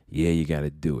 Yeah, you got to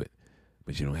do it,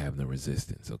 but you don't have no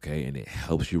resistance, okay? And it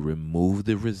helps you remove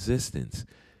the resistance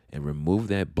and remove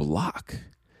that block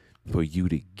for you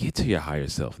to get to your higher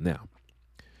self. Now,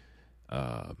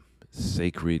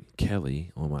 Sacred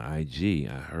Kelly on my IG,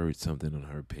 I heard something on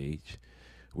her page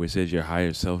where it says your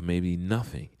higher self may be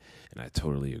nothing, and I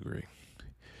totally agree.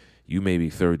 You may be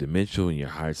third dimensional and your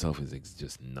higher self is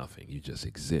just nothing. You just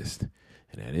exist,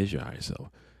 and that is your higher self.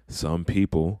 Some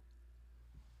people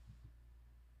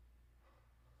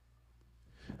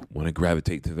want to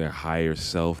gravitate to their higher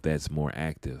self that's more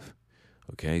active.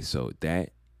 Okay, so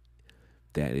that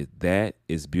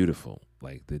is beautiful,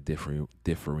 like the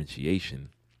differentiation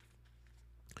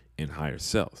in higher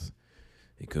selves.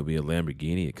 It could be a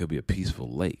Lamborghini, it could be a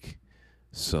peaceful lake.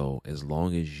 So as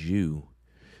long as you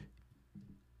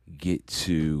get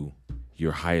to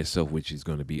your higher self, which is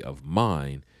going to be of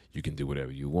mind, you can do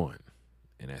whatever you want.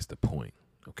 And that's the point,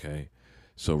 okay?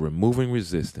 So removing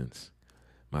resistance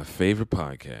My favorite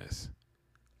podcast.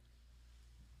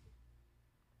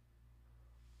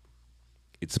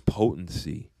 Its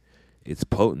potency. Its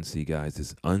potency, guys,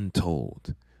 is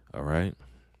untold. All right?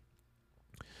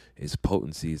 Its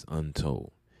potency is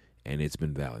untold. And it's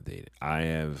been validated. I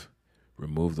have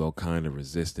removed all kind of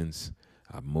resistance.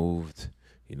 I've moved,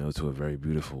 to a very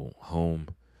beautiful home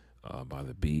by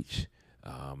the beach.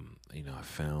 I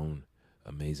found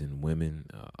amazing women.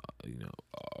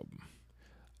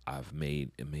 I've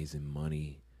made amazing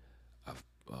money. I've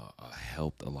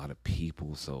helped a lot of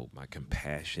people. So my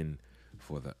compassion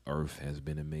for the earth has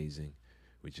been amazing,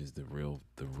 which is the real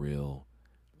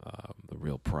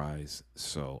prize.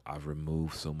 So I've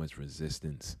removed so much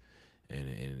resistance, and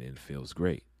it feels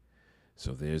great.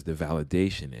 So there's the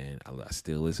validation, and I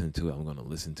still listen to it. I'm going to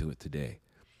listen to it today.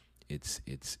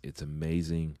 It's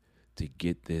amazing to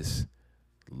get this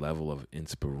level of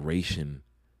inspiration,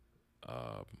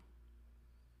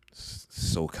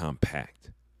 so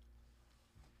compact.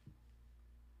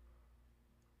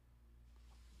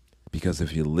 Because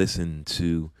if you listen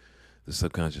to the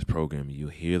subconscious program, you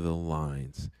hear the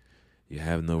lines. You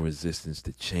have no resistance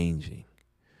to changing.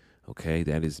 Okay,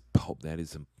 that is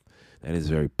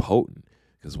very potent,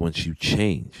 because once you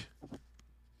change,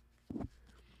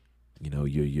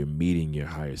 you're meeting your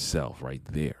higher self right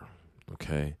there.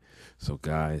 Okay, so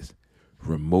guys,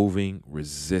 removing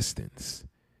resistance,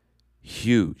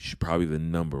 huge, probably the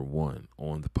number one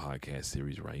on the podcast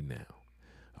series right now.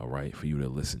 All right, for you to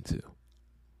listen to.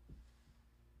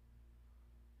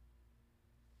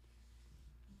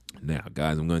 Now,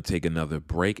 guys, I'm going to take another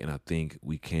break, and I think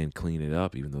we can clean it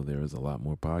up, even though there is a lot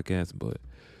more podcasts, but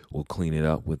we'll clean it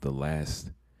up with the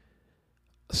last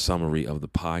summary of the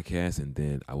podcast, and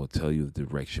then I will tell you the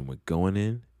direction we're going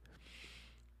in,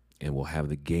 and we'll have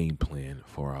the game plan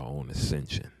for our own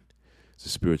ascension. It's a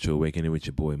Spiritual Awakening with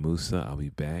your boy Musa. I'll be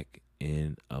back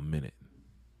in a minute.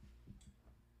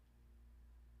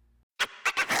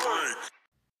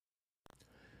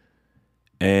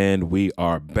 And we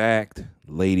are back,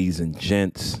 ladies and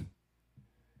gents.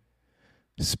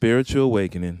 Spiritual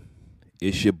Awakening.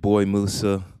 It's your boy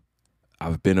Musa.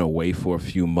 I've been away for a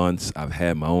few months. I've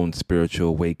had my own spiritual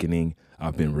awakening.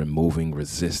 I've been removing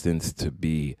resistance to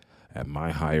be at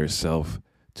my higher self,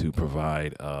 to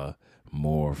provide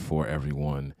more for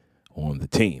everyone on the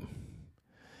team.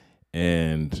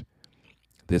 And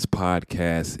this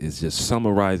podcast is just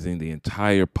summarizing the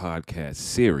entire podcast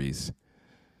series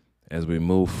as we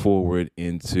move forward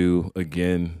into,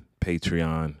 again,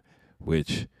 Patreon,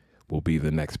 which will be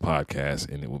the next podcast,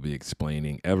 and it will be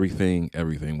explaining everything.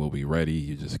 Everything will be ready.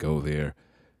 You just go there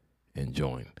and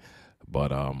join.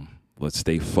 But let's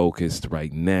stay focused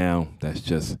right now. That's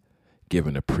just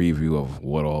giving a preview of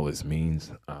what all this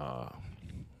means.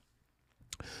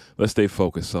 Let's stay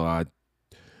focused. So I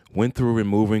went through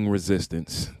removing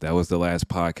resistance. That was the last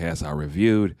podcast I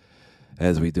reviewed.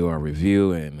 As we do our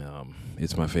review, and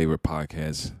it's my favorite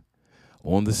podcast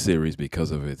on the series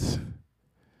because of its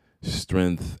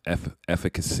strength,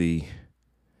 efficacy,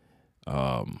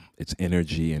 its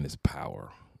energy, and its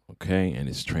power, okay, and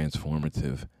its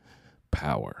transformative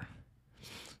power.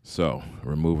 So,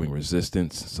 removing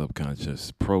resistance,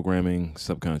 subconscious programming.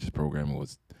 Subconscious programming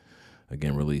was,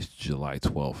 again, released July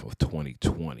 12th of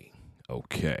 2020.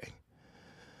 Okay.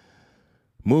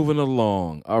 Moving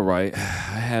along. All right. I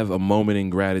have a moment in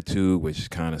gratitude, which is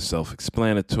kind of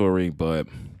self-explanatory, but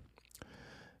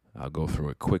I'll go through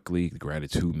it quickly.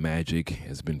 Gratitude magic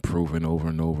has been proven over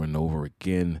and over and over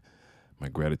again. My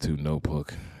gratitude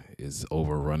notebook is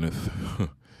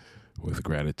overrunneth with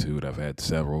gratitude. I've had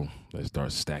several that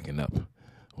start stacking up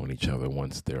on each other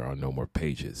once there are no more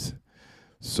pages.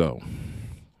 So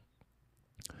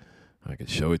I can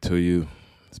show it to you.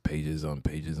 It's pages on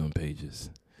pages on pages.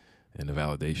 And the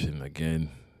validation, again,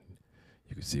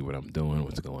 you can see what I'm doing,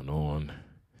 what's going on,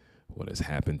 what has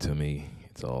happened to me.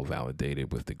 It's all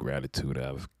validated with the gratitude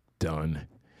I've done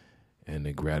and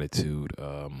the gratitude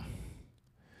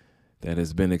that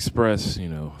has been expressed,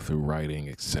 through writing,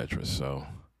 etc. So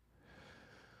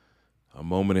a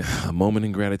moment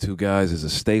in gratitude, guys, is a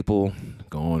staple.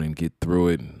 Go on and get through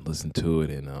it, and listen to it,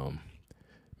 and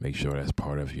make sure that's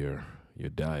part of your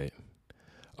diet.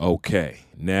 Okay,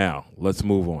 now let's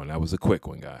move on. That was a quick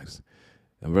one, guys.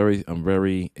 I'm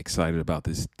very excited about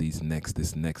this next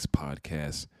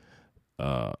podcast,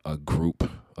 a group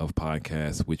of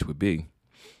podcasts, which would be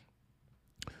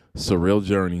Surreal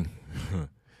Journey.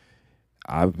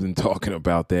 I've been talking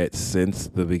about that since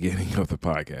the beginning of the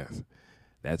podcast.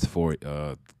 That's for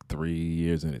 3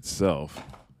 years in itself.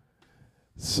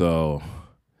 So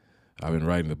I've been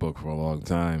writing the book for a long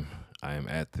time. I am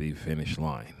at the finish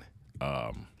line.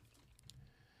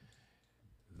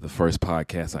 The first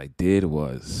podcast I did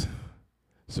was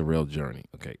Surreal Journey.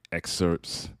 Okay,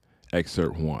 excerpt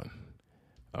one.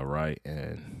 All right,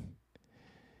 and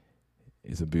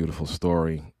it's a beautiful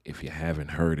story. If you haven't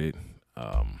heard it,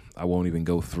 I won't even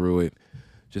go through it.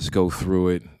 Just go through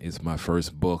it. It's my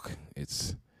first book.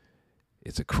 It's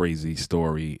a crazy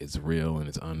story. It's real and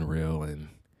it's unreal, and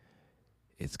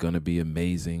it's gonna be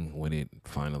amazing when it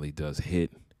finally does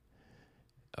hit.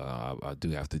 I do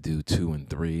have to do 2 and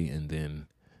 3, and then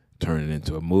turn it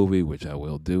into a movie, which I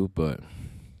will do. But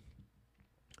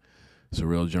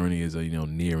Surreal Journey is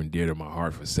near and dear to my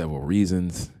heart for several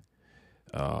reasons.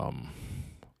 I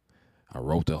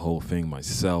wrote the whole thing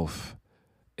myself.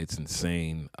 It's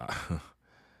insane.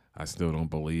 I still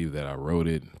don't believe that I wrote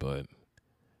it, but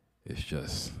it's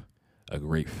just a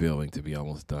great feeling to be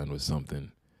almost done with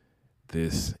something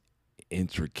this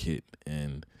intricate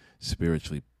and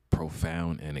spiritually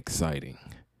profound and exciting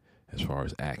as far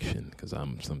as action, because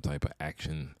I'm some type of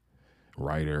action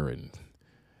writer, and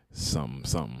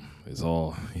something. It's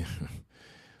all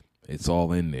it's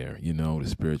all in there, the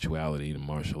spirituality, the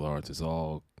martial arts, it's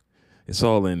all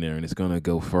in there, and it's gonna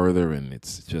go further, and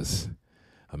it's just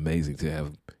amazing to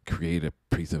have created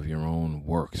a piece of your own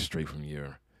work straight from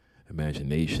your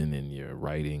imagination and your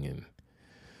writing and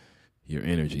your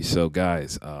energy. So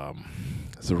guys,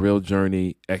 it's a real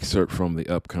journey. Excerpt from the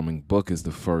upcoming book is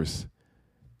the first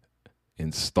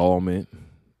installment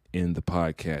in the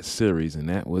podcast series, and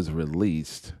that was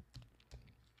released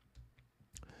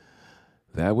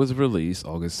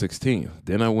August 16th.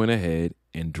 Then I went ahead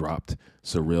and dropped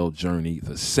Surreal Journey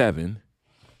the 7,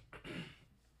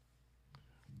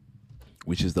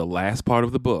 which is the last part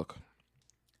of the book.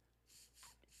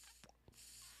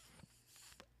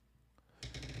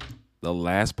 The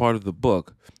last part of the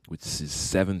book, which is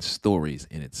 7 stories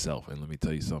in itself. And let me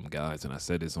tell you something, guys, and I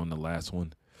said this on the last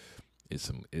one, it's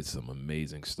some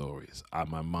amazing stories.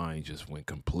 My mind just went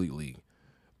completely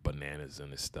bananas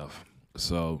in this stuff.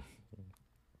 So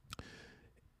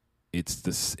it's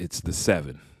the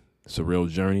 7, Surreal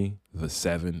Journey, the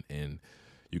 7, and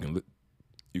you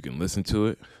can listen to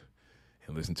it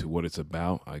and listen to what it's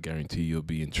about. I guarantee you'll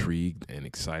be intrigued and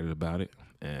excited about it,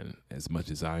 and as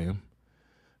much as I am.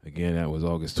 Again, that was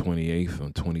August 28th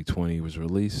of 2020 was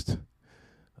released.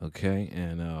 Okay,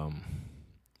 and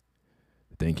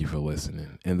thank you for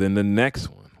listening. And then the next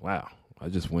one, wow, I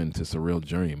just went into Surreal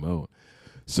Journey mode.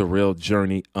 Surreal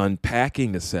Journey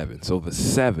Unpacking the 7. So the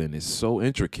 7 is so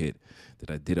intricate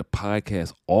that I did a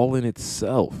podcast all in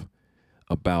itself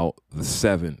about the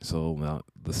 7. So now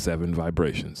the 7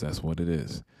 vibrations, that's what it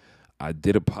is. I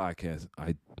did a podcast.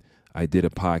 I did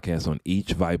a podcast on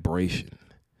each vibration.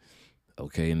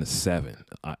 Okay, in the 7,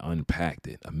 I unpacked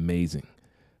it. Amazing.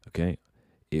 Okay,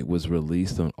 it was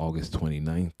released on August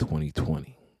 29th,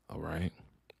 2020. All right.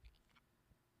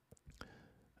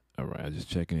 I'm just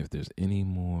checking if there's any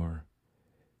more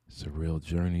Surreal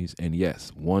Journeys. And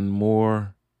yes, one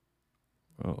more.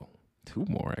 Oh, 2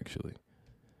 more actually.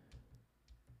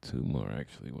 2 more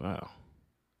actually. Wow.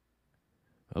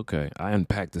 Okay, I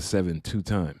unpacked the 7 2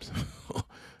 times.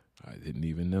 I didn't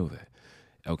even know that.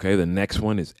 Okay, the next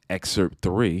one is excerpt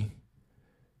 3.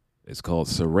 It's called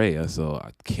Soraya, so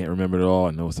I can't remember it all.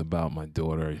 I know it's about my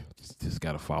daughter. Just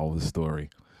got to follow the story.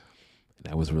 And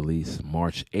that was released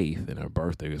March 8th, and her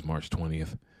birthday was March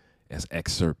 20th. That's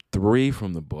excerpt 3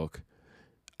 from the book.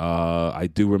 I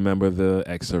do remember the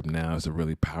excerpt now. It's a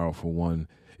really powerful one.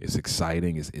 It's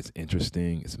exciting. It's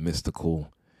interesting. It's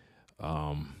mystical.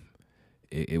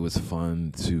 It was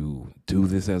fun to do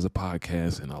this as a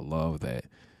podcast, and I love that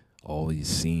all these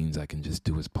scenes I can just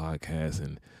do as podcasts,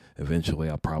 and eventually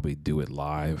I'll probably do it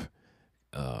live,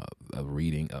 a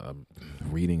reading of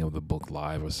the book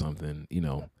live or something.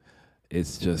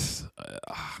 It's just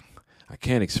I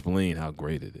can't explain how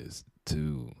great it is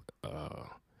to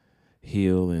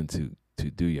heal and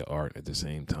to do your art at the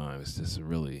same time. It's just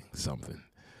really something.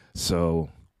 So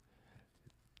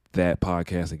that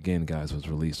podcast again, guys, was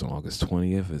released on August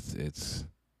 20th. It's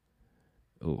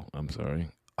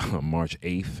March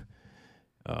 8th.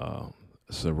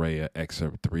 Soraya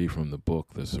excerpt 3 from the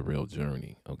book, The Surreal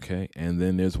Journey. Okay, and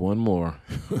then there's one more.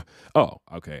 Oh,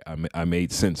 okay. I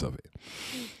made sense of it.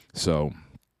 So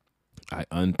I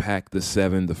unpacked the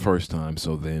 7 the first time.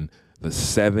 So then the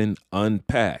 7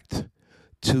 Unpacked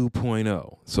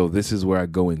 2.0. So this is where I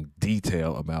go in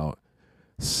detail about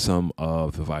some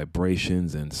of the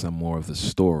vibrations and some more of the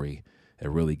story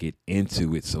and really get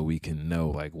into it so we can know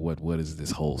like what is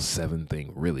this whole 7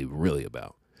 thing really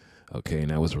about. Okay,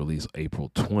 and that was released April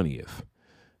 20th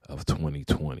of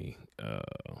 2020.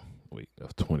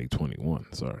 Of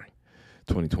 2021, sorry.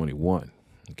 2021.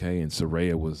 Okay, and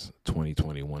Soraya was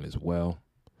 2021 as well.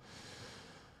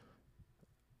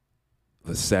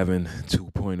 the 7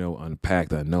 2.0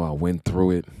 Unpacked. I know I went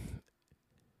through it.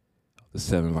 The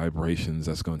 7 vibrations,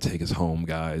 that's going to take us home,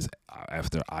 guys.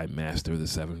 After I master the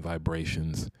 7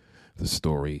 vibrations, the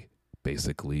story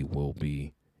basically will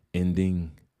be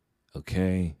ending,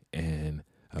 okay? And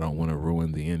I don't want to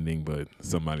ruin the ending, but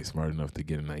somebody's smart enough to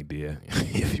get an idea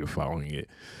if you're following it.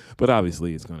 But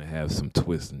obviously, it's going to have some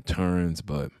twists and turns,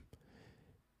 but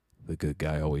the good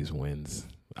guy always wins.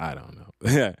 I don't know.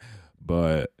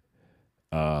 But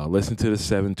listen to the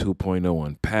 7 2.0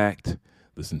 Unpacked.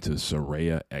 Listen to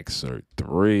Soraya Excerpt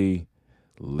 3.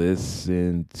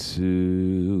 Listen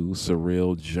to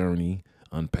Surreal Journey,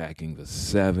 Unpacking the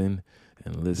 7.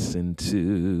 And listen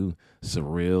to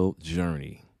Surreal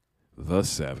Journey, the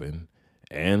 7.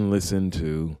 And listen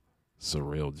to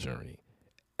Surreal Journey,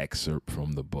 excerpt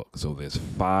from the book. So there's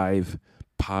 5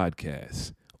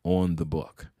 podcasts on the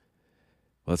book.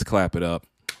 Let's clap it up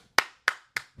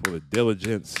for the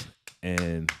diligence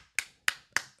and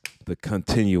the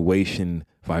continuation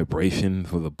vibration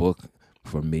for the book,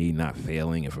 for me not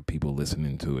failing and for people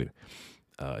listening to it.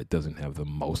 It doesn't have the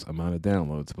most amount of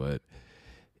downloads, but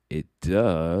it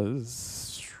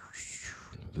does.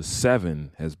 The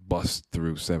 7 has bust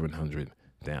through 700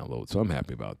 downloads, so I'm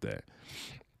happy about that.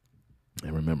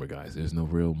 And remember, guys, there's no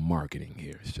real marketing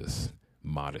here. It's just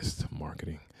modest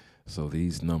marketing. So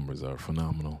these numbers are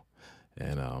phenomenal.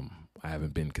 And I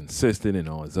haven't been consistent and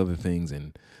all these other things,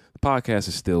 and the podcast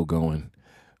is still going.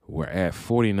 We're at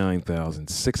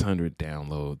 49,600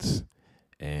 downloads.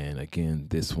 And again,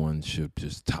 this one should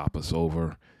just top us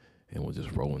over, and we'll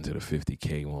just roll into the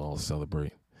 50K and we'll all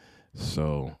celebrate.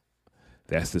 So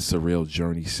that's the Surreal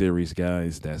Journey series,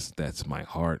 guys. That's my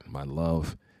heart, my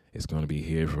love. It's going to be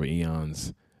here for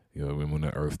eons. You know, when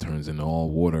the earth turns into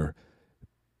all water,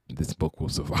 this book will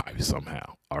survive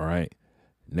somehow. All right.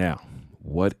 Now,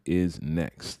 what is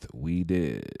next? We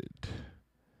did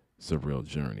Surreal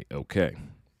Journey. Okay.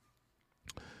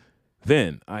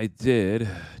 Then I did,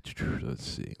 let's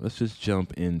see. Let's just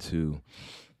jump into,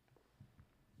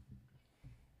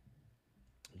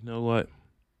 you know what?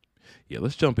 Yeah,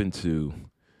 let's jump into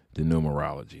the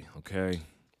numerology, okay?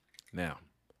 Now,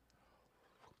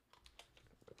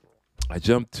 I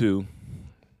jumped to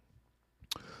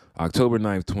October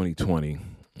 9th, 2020.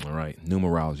 All right,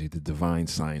 numerology, the divine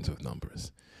science of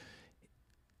numbers.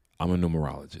 I'm a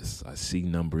numerologist. I see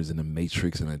numbers in the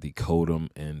matrix and I decode them,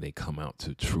 and they come out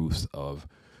to truths of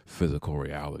physical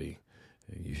reality.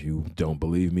 If you don't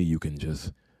believe me, you can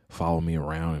just follow me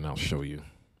around and I'll show you.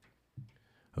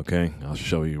 Okay, I'll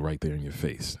show you right there in your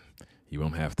face. You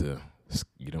don't have to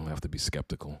be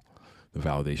skeptical. The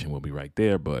validation will be right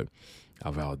there, but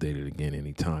I'll validate it again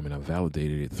anytime, and I've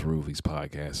validated it through these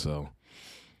podcasts. So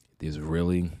there's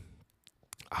really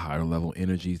higher level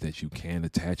energies that you can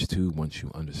attach to once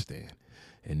you understand.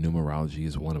 And numerology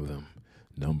is one of them.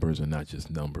 Numbers are not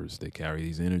just numbers. They carry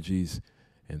these energies,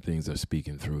 and things are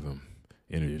speaking through them.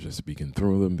 Energies are speaking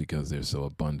through them because they're so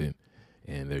abundant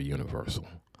and they're universal.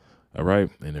 All right?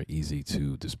 And they're easy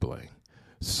to display.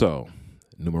 So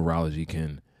numerology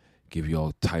can give you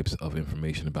all types of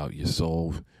information about your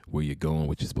soul, where you're going,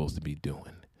 what you're supposed to be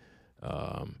doing,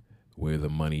 where the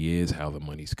money is, how the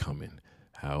money's coming,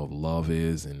 how love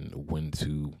is, and when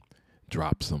to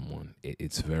drop someone.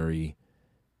 It's very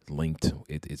linked.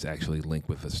 It's actually linked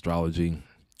with astrology,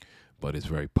 but it's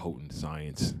very potent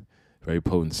science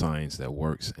that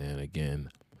works. And again,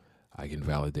 I can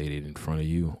validate it in front of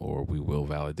you, or we will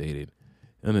validate it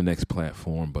in the next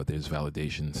platform, but there's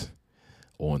validations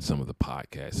on some of the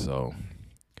podcasts. So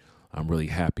I'm really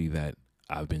happy that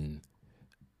I've been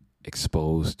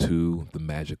exposed to the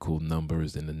magical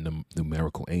numbers and the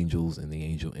numerical angels and the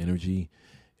angel energy,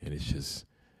 and it's just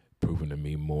proven to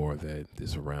me more that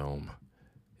this realm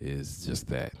is just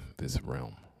that, this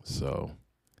realm. So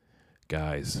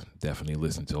guys, definitely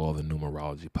listen to all the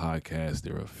numerology podcasts.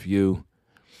 There are a few,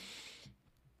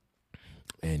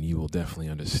 and you will definitely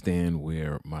understand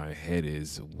where my head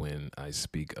is when I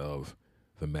speak of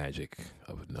the magic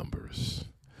of numbers.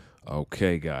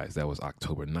 Okay, guys, that was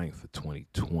October 9th of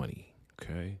 2020,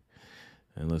 okay?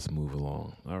 And let's move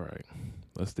along. All right,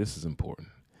 this is important.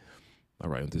 All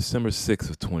right, on December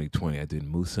 6th of 2020, I did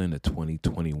Musa and the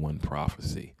 2021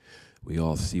 prophecy. We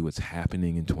all see what's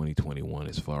happening in 2021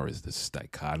 as far as the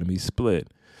dichotomy split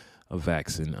of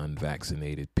vaccinated,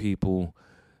 unvaccinated people,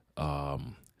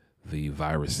 the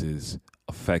virus's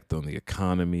effect on the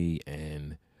economy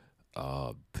and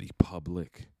the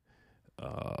public,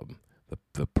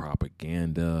 the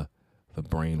propaganda, the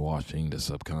brainwashing, the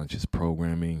subconscious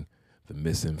programming, the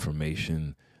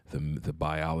misinformation, the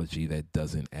biology that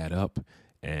doesn't add up,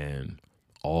 and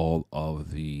all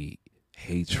of the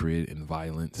hatred and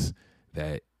violence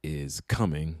that is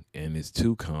coming and is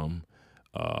to come.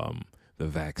 The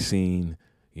vaccine,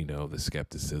 the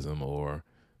skepticism or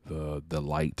the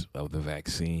light of the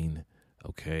vaccine,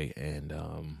 okay, and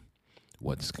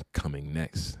what's coming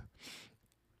next.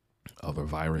 Other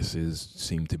viruses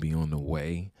seem to be on the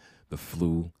way. The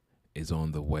flu is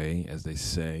on the way, as they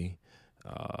say.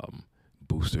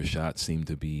 Booster shots seem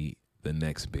to be the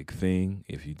next big thing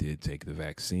if you did take the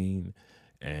vaccine.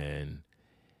 And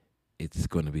it's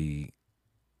going to be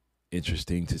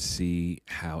interesting to see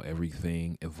how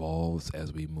everything evolves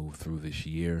as we move through this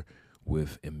year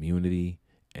with immunity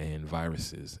and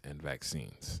viruses and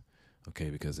vaccines. Okay,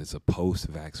 because it's a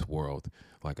post-vax world,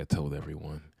 like I told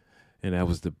everyone. And that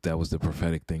was the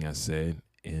prophetic thing I said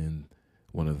in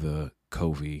one of the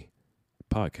COVID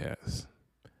podcasts.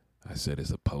 I said it's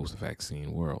a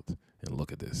post-vaccine world, and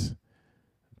look at this.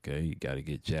 Okay, you got to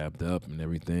get jabbed up and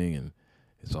everything, and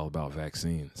it's all about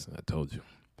vaccines. I told you.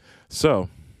 So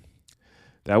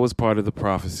that was part of the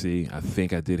prophecy. I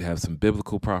think I did have some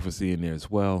biblical prophecy in there as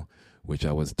well, which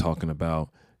I was talking about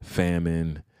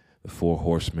famine, the four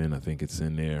horsemen. I think it's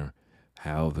in there.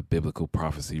 How the biblical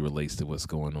prophecy relates to what's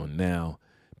going on now.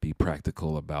 Be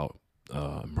practical about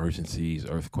emergencies,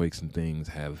 earthquakes, and things.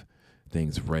 Have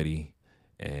things ready,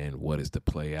 and what is to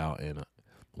play out. And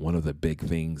one of the big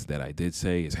things that I did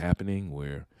say is happening,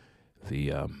 where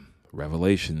the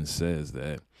Revelation says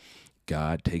that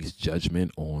God takes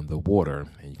judgment on the water,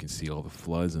 and you can see all the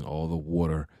floods and all the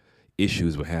water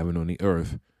issues we're having on the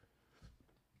earth.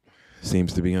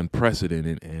 Seems to be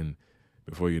unprecedented, and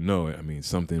before you know it, I mean,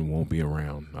 something won't be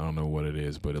around. I don't know what it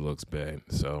is, but it looks bad.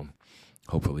 So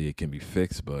hopefully it can be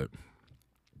fixed, but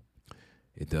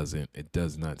it doesn't. It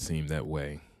does not seem that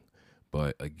way.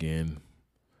 But again,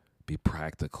 be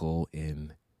practical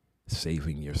in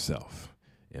saving yourself.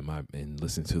 And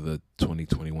listen to the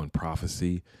 2021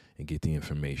 prophecy and get the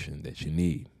information that you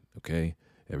need. Okay?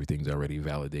 Everything's already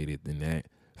validated in that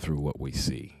through what we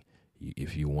see.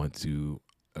 If you want to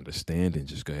understand, and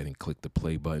just go ahead and click the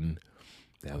play button.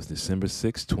 That was December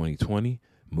 6, 2020,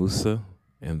 Musa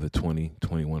and the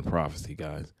 2021 prophecy,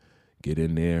 guys. Get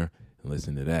in there and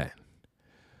listen to that.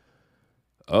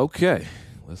 Okay,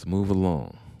 let's move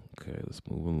along.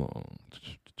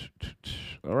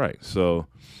 All right, so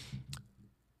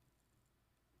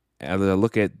as I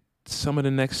look at some of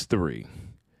the next three,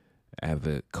 I have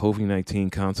the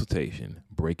COVID-19 consultation,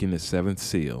 breaking the seventh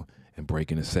seal, and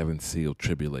breaking the seventh seal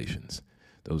tribulations.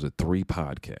 Those are 3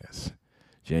 podcasts.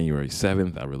 January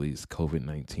 7th, I released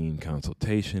COVID-19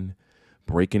 consultation,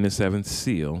 breaking the seventh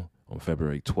seal on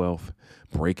February 12th,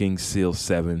 breaking seal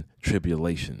 7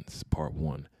 tribulations, part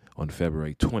 1, on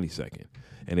February 22nd.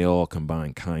 And they all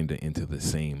combine kind of into the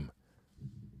same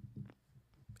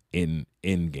end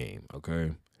game,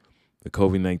 okay? The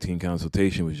COVID-19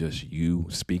 consultation was just you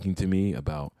speaking to me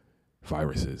about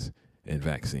viruses and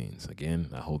vaccines. Again,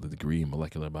 I hold a degree in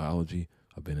molecular biology.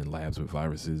 I've been in labs with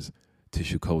viruses,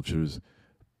 tissue cultures,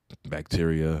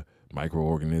 bacteria,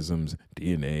 microorganisms,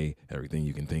 DNA, everything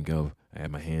you can think of. I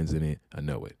have my hands in it. I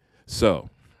know it. So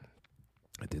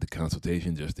I did the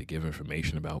consultation just to give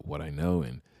information about what I know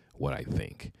and what I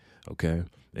think. Okay?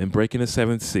 And breaking the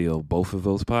seventh seal, both of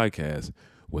those podcasts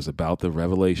was about the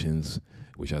revelations,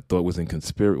 which I thought was in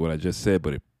conspiracy, what I just said,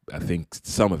 but I think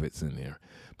some of it's in there.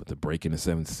 But the breaking the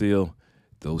seventh seal,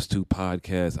 those 2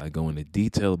 podcasts, I go into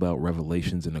detail about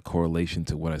revelations and the correlation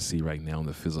to what I see right now in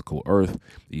the physical earth.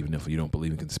 Even if you don't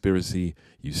believe in conspiracy,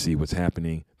 you see what's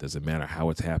happening. Doesn't matter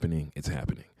how it's happening, it's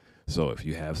happening. So if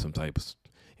you have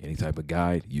any type of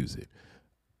guide, use it.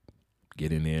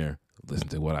 Get in there, listen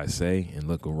to what I say, and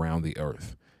look around the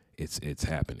earth. It's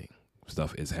happening.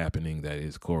 Stuff is happening that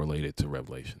is correlated to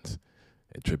revelations.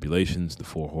 And tribulations, the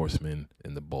 4 horsemen,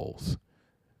 and the bowls.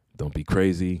 Don't be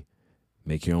crazy.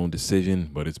 Make your own decision,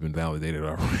 but it's been validated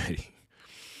already.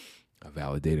 I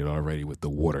validated already with the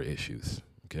water issues.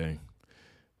 Okay?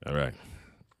 All right.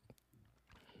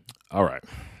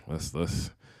 Let's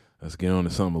get on to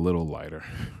something a little lighter.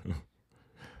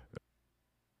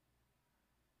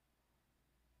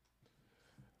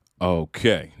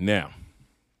 Okay, now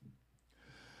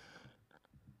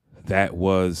that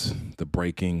was the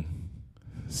breaking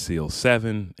seal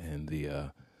 7 and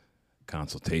the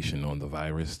consultation on the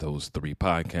virus. Those 3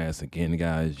 podcasts, again,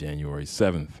 guys, January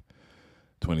 7th,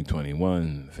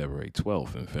 2021, February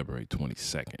 12th, and February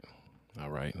 22nd. All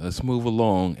right, let's move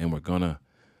along, and we're going to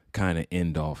kind of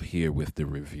end off here with the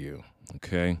review,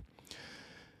 okay?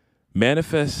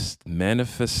 Manifestation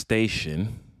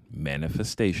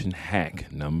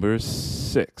hack number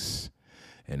 6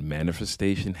 and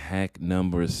manifestation hack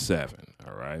number 7,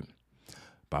 all right?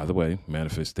 By the way,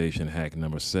 manifestation hack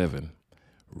number 7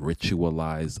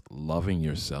 Ritualize Loving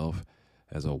Yourself,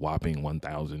 has a whopping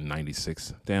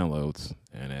 1,096 downloads,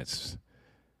 and it's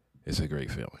a great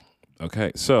feeling.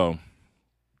 Okay, so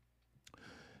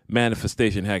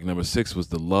manifestation hack number 6 was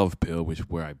the love pill,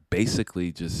 where I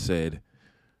basically just said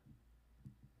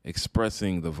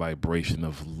expressing the vibration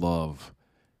of love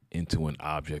into an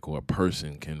object or a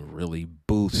person can really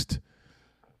boost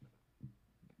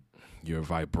your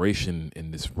vibration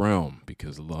in this realm,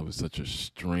 because love is such a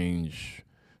strange,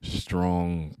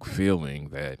 strong feeling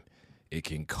that it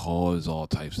can cause all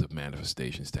types of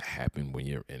manifestations to happen when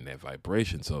you're in that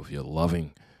vibration. So if you love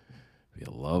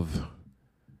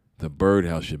the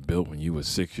birdhouse you built when you were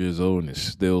 6 years old and it's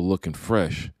still looking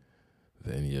fresh,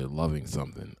 then you're loving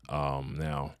something.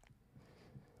 Now,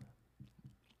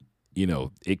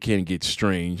 it can get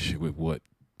strange with what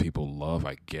people love,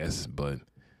 I guess, but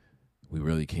we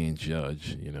really can't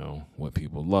judge, what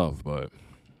people love. But,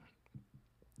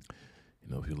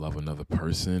 if you love another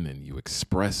person and you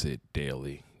express it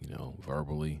daily,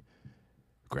 verbally,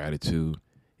 gratitude,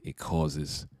 it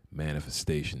causes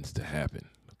manifestations to happen.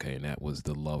 Okay, and that was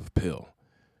the love pill.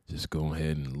 Just go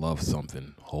ahead and love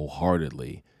something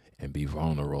wholeheartedly and be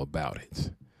vulnerable about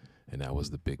it. And that was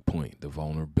the big point. The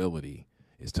vulnerability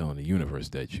is telling the universe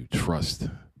that you trust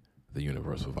the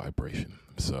universal vibration.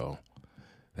 So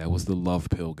that was the love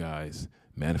pill, guys.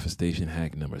 Manifestation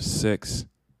hack number 6.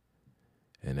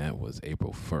 And that was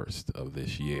April 1st of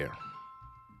this year.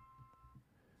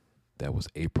 That was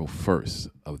April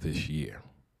 1st of this year.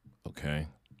 Okay?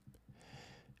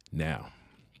 Now,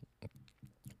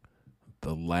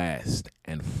 the last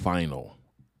and final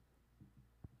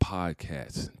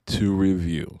podcast to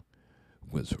review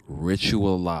was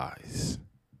Ritualize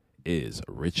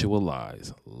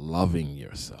Loving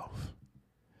Yourself.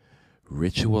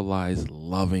 Ritualize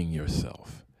Loving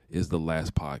Yourself is the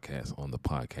last podcast on the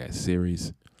podcast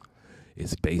series.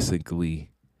 It's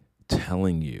basically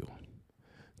telling you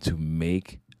to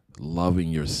make loving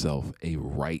yourself a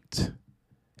rite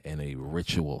and a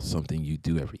ritual, something you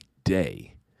do every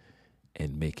day,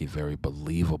 and make it very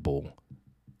believable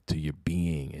to your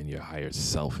being and your higher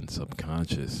self and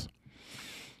subconscious.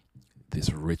 This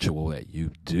ritual that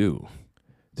you do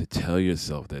to tell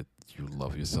yourself that you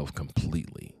love yourself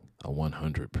completely,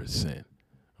 100%,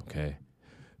 okay?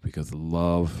 Because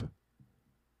love,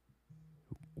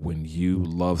 when you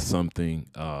love something,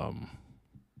 when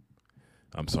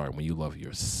you love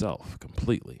yourself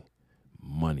completely,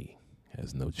 money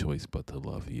has no choice but to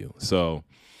love you. So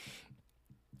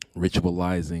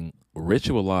ritualize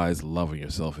loving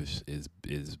yourself is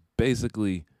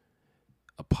basically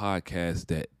a podcast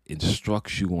that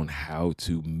instructs you on how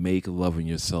to make loving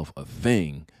yourself a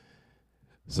thing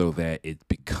so that it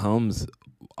becomes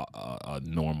a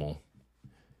normal,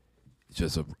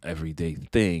 just an everyday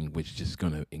thing, which is just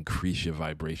going to increase your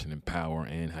vibration and power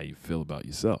and how you feel about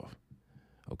yourself.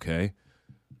 Okay?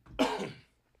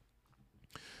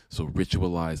 So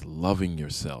Ritualize Loving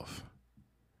Yourself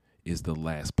is the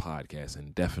last podcast,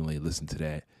 and definitely listen to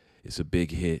that. It's a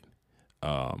big hit.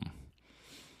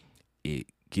 It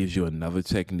gives you another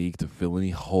technique to fill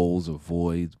any holes or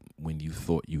voids when you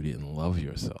thought you didn't love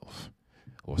yourself,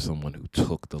 or someone who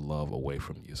took the love away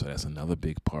from you. So that's another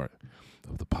big part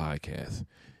of the podcast.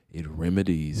 It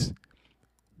remedies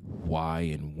why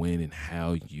and when and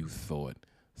how you thought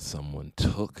someone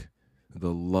took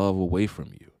the love away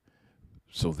from you,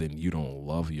 so then you don't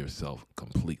love yourself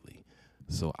completely.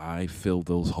 So I fill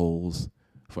those holes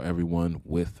for everyone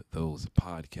with those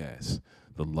podcasts,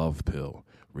 The Love Pill,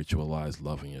 Ritualize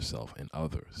Loving Yourself, and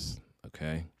others,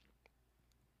 okay?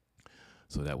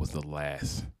 So that was the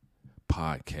last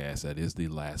podcast. That is the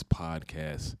last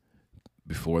podcast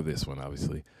before this one,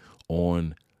 obviously,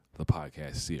 on the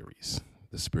podcast series,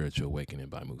 The Spiritual Awakening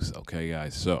by Musa. Okay,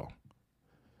 guys, so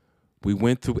we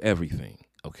went through everything,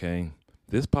 okay?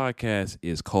 This podcast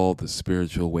is called The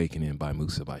Spiritual Awakening by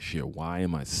Musa Bashir. Why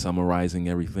am I summarizing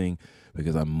everything?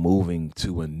 Because I'm moving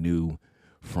to a new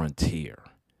frontier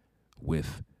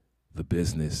with the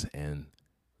business and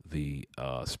the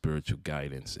spiritual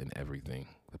guidance and everything,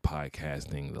 the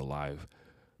podcasting, the live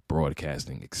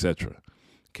broadcasting, etc.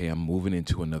 Okay, I'm moving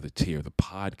into another tier. The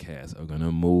podcasts are going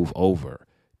to move over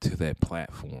to that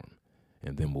platform,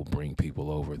 and then we'll bring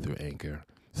people over through Anchor.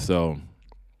 So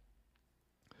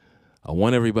I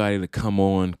want everybody to come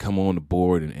on the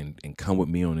board and come with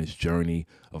me on this journey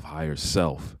of higher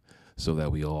self, so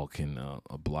that we all can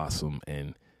blossom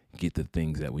and get the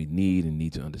things that we need and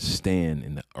need to understand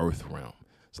in the earth realm,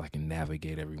 so I can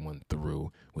navigate everyone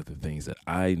through with the things that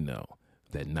I know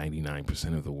that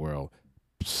 99% of the world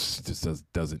just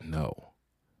doesn't know,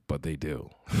 but they do.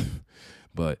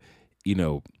 But,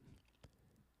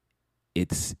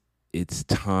 it's it's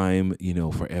time,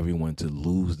 for everyone to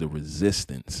lose the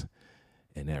resistance,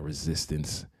 and that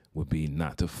resistance would be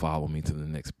not to follow me to the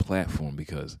next platform,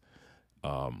 because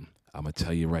I'm gonna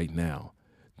tell you right now,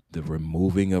 the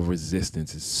removing of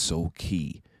resistance is so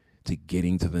key to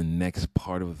getting to the next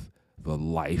part of the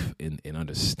life and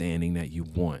understanding that you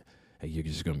want, and you're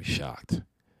just gonna be shocked.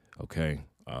 Okay.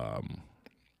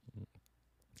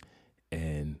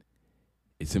 And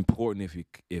it's important,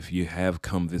 if you have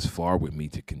come this far with me,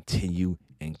 to continue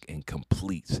and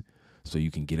complete, so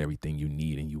you can get everything you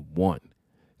need and you want.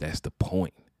 That's the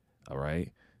point. All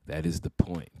right. That is the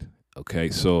point. Okay.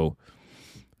 So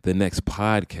the next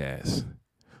podcast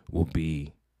will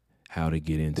be how to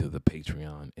get into the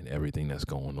Patreon and everything that's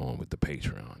going on with the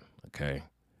Patreon. Okay.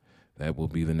 That will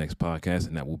be the next podcast,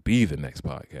 and that will be the next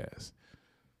podcast.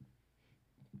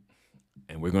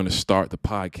 And we're going to start the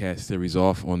podcast series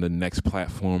off on the next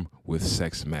platform with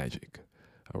Sex Magic.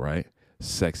 All right.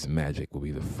 Sex Magic will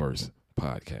be the first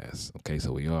podcast. Okay.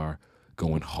 So we are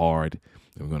going hard,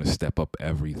 and we're going to step up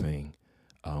everything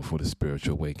for the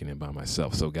spiritual awakening by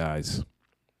myself. So, guys,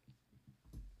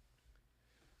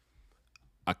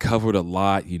 I covered a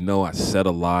lot. I said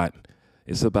a lot.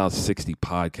 It's about 60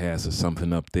 podcasts or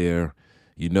something up there.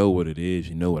 You know what it is.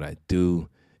 You know what I do.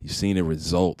 You've seen the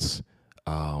results.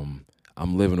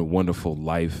 I'm living a wonderful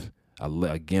life. I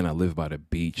live by the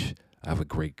beach. I have a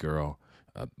great girl.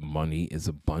 Money is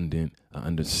abundant. I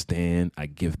understand. I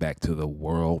give back to the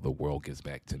world. The world gives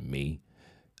back to me.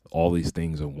 All these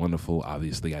things are wonderful.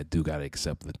 Obviously, I do got to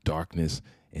accept the darkness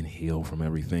and heal from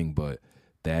everything, but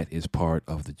that is part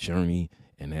of the journey,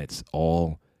 and that's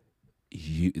all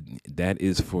you. That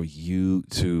is for you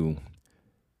to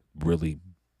really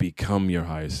become your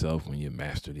higher self when you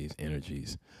master these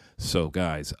energies. So,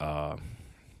 guys, I'm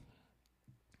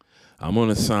going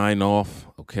to sign off,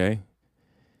 okay?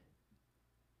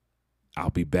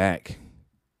 I'll be back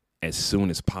as soon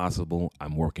as possible.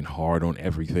 I'm working hard on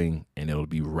everything, and it'll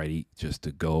be ready just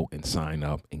to go and sign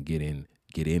up and get in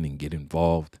and get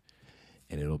involved.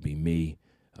 And it'll be me,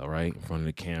 all right, in front of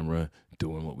the camera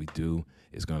doing what we do.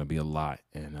 It's going to be a lot,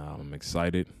 and I'm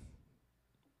excited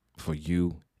for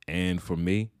you and for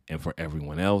me and for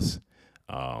everyone else.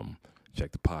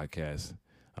 Check the podcast.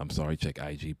 Check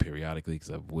IG periodically,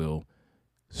 because I will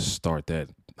start that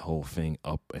whole thing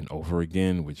up and over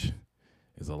again, which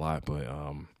is a lot, but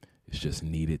it's just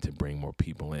needed to bring more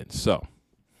people in. So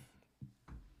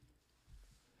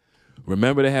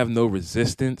remember to have no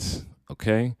resistance,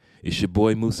 okay? It's your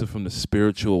boy Musa from the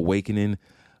Spiritual Awakening.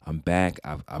 I'm back.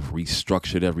 I've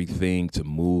restructured everything to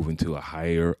move into a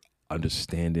higher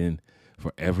understanding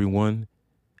for everyone.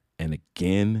 And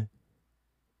again,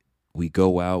 we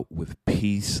go out with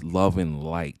peace, love, and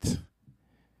light.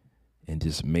 And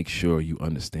just make sure you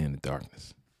understand the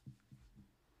darkness.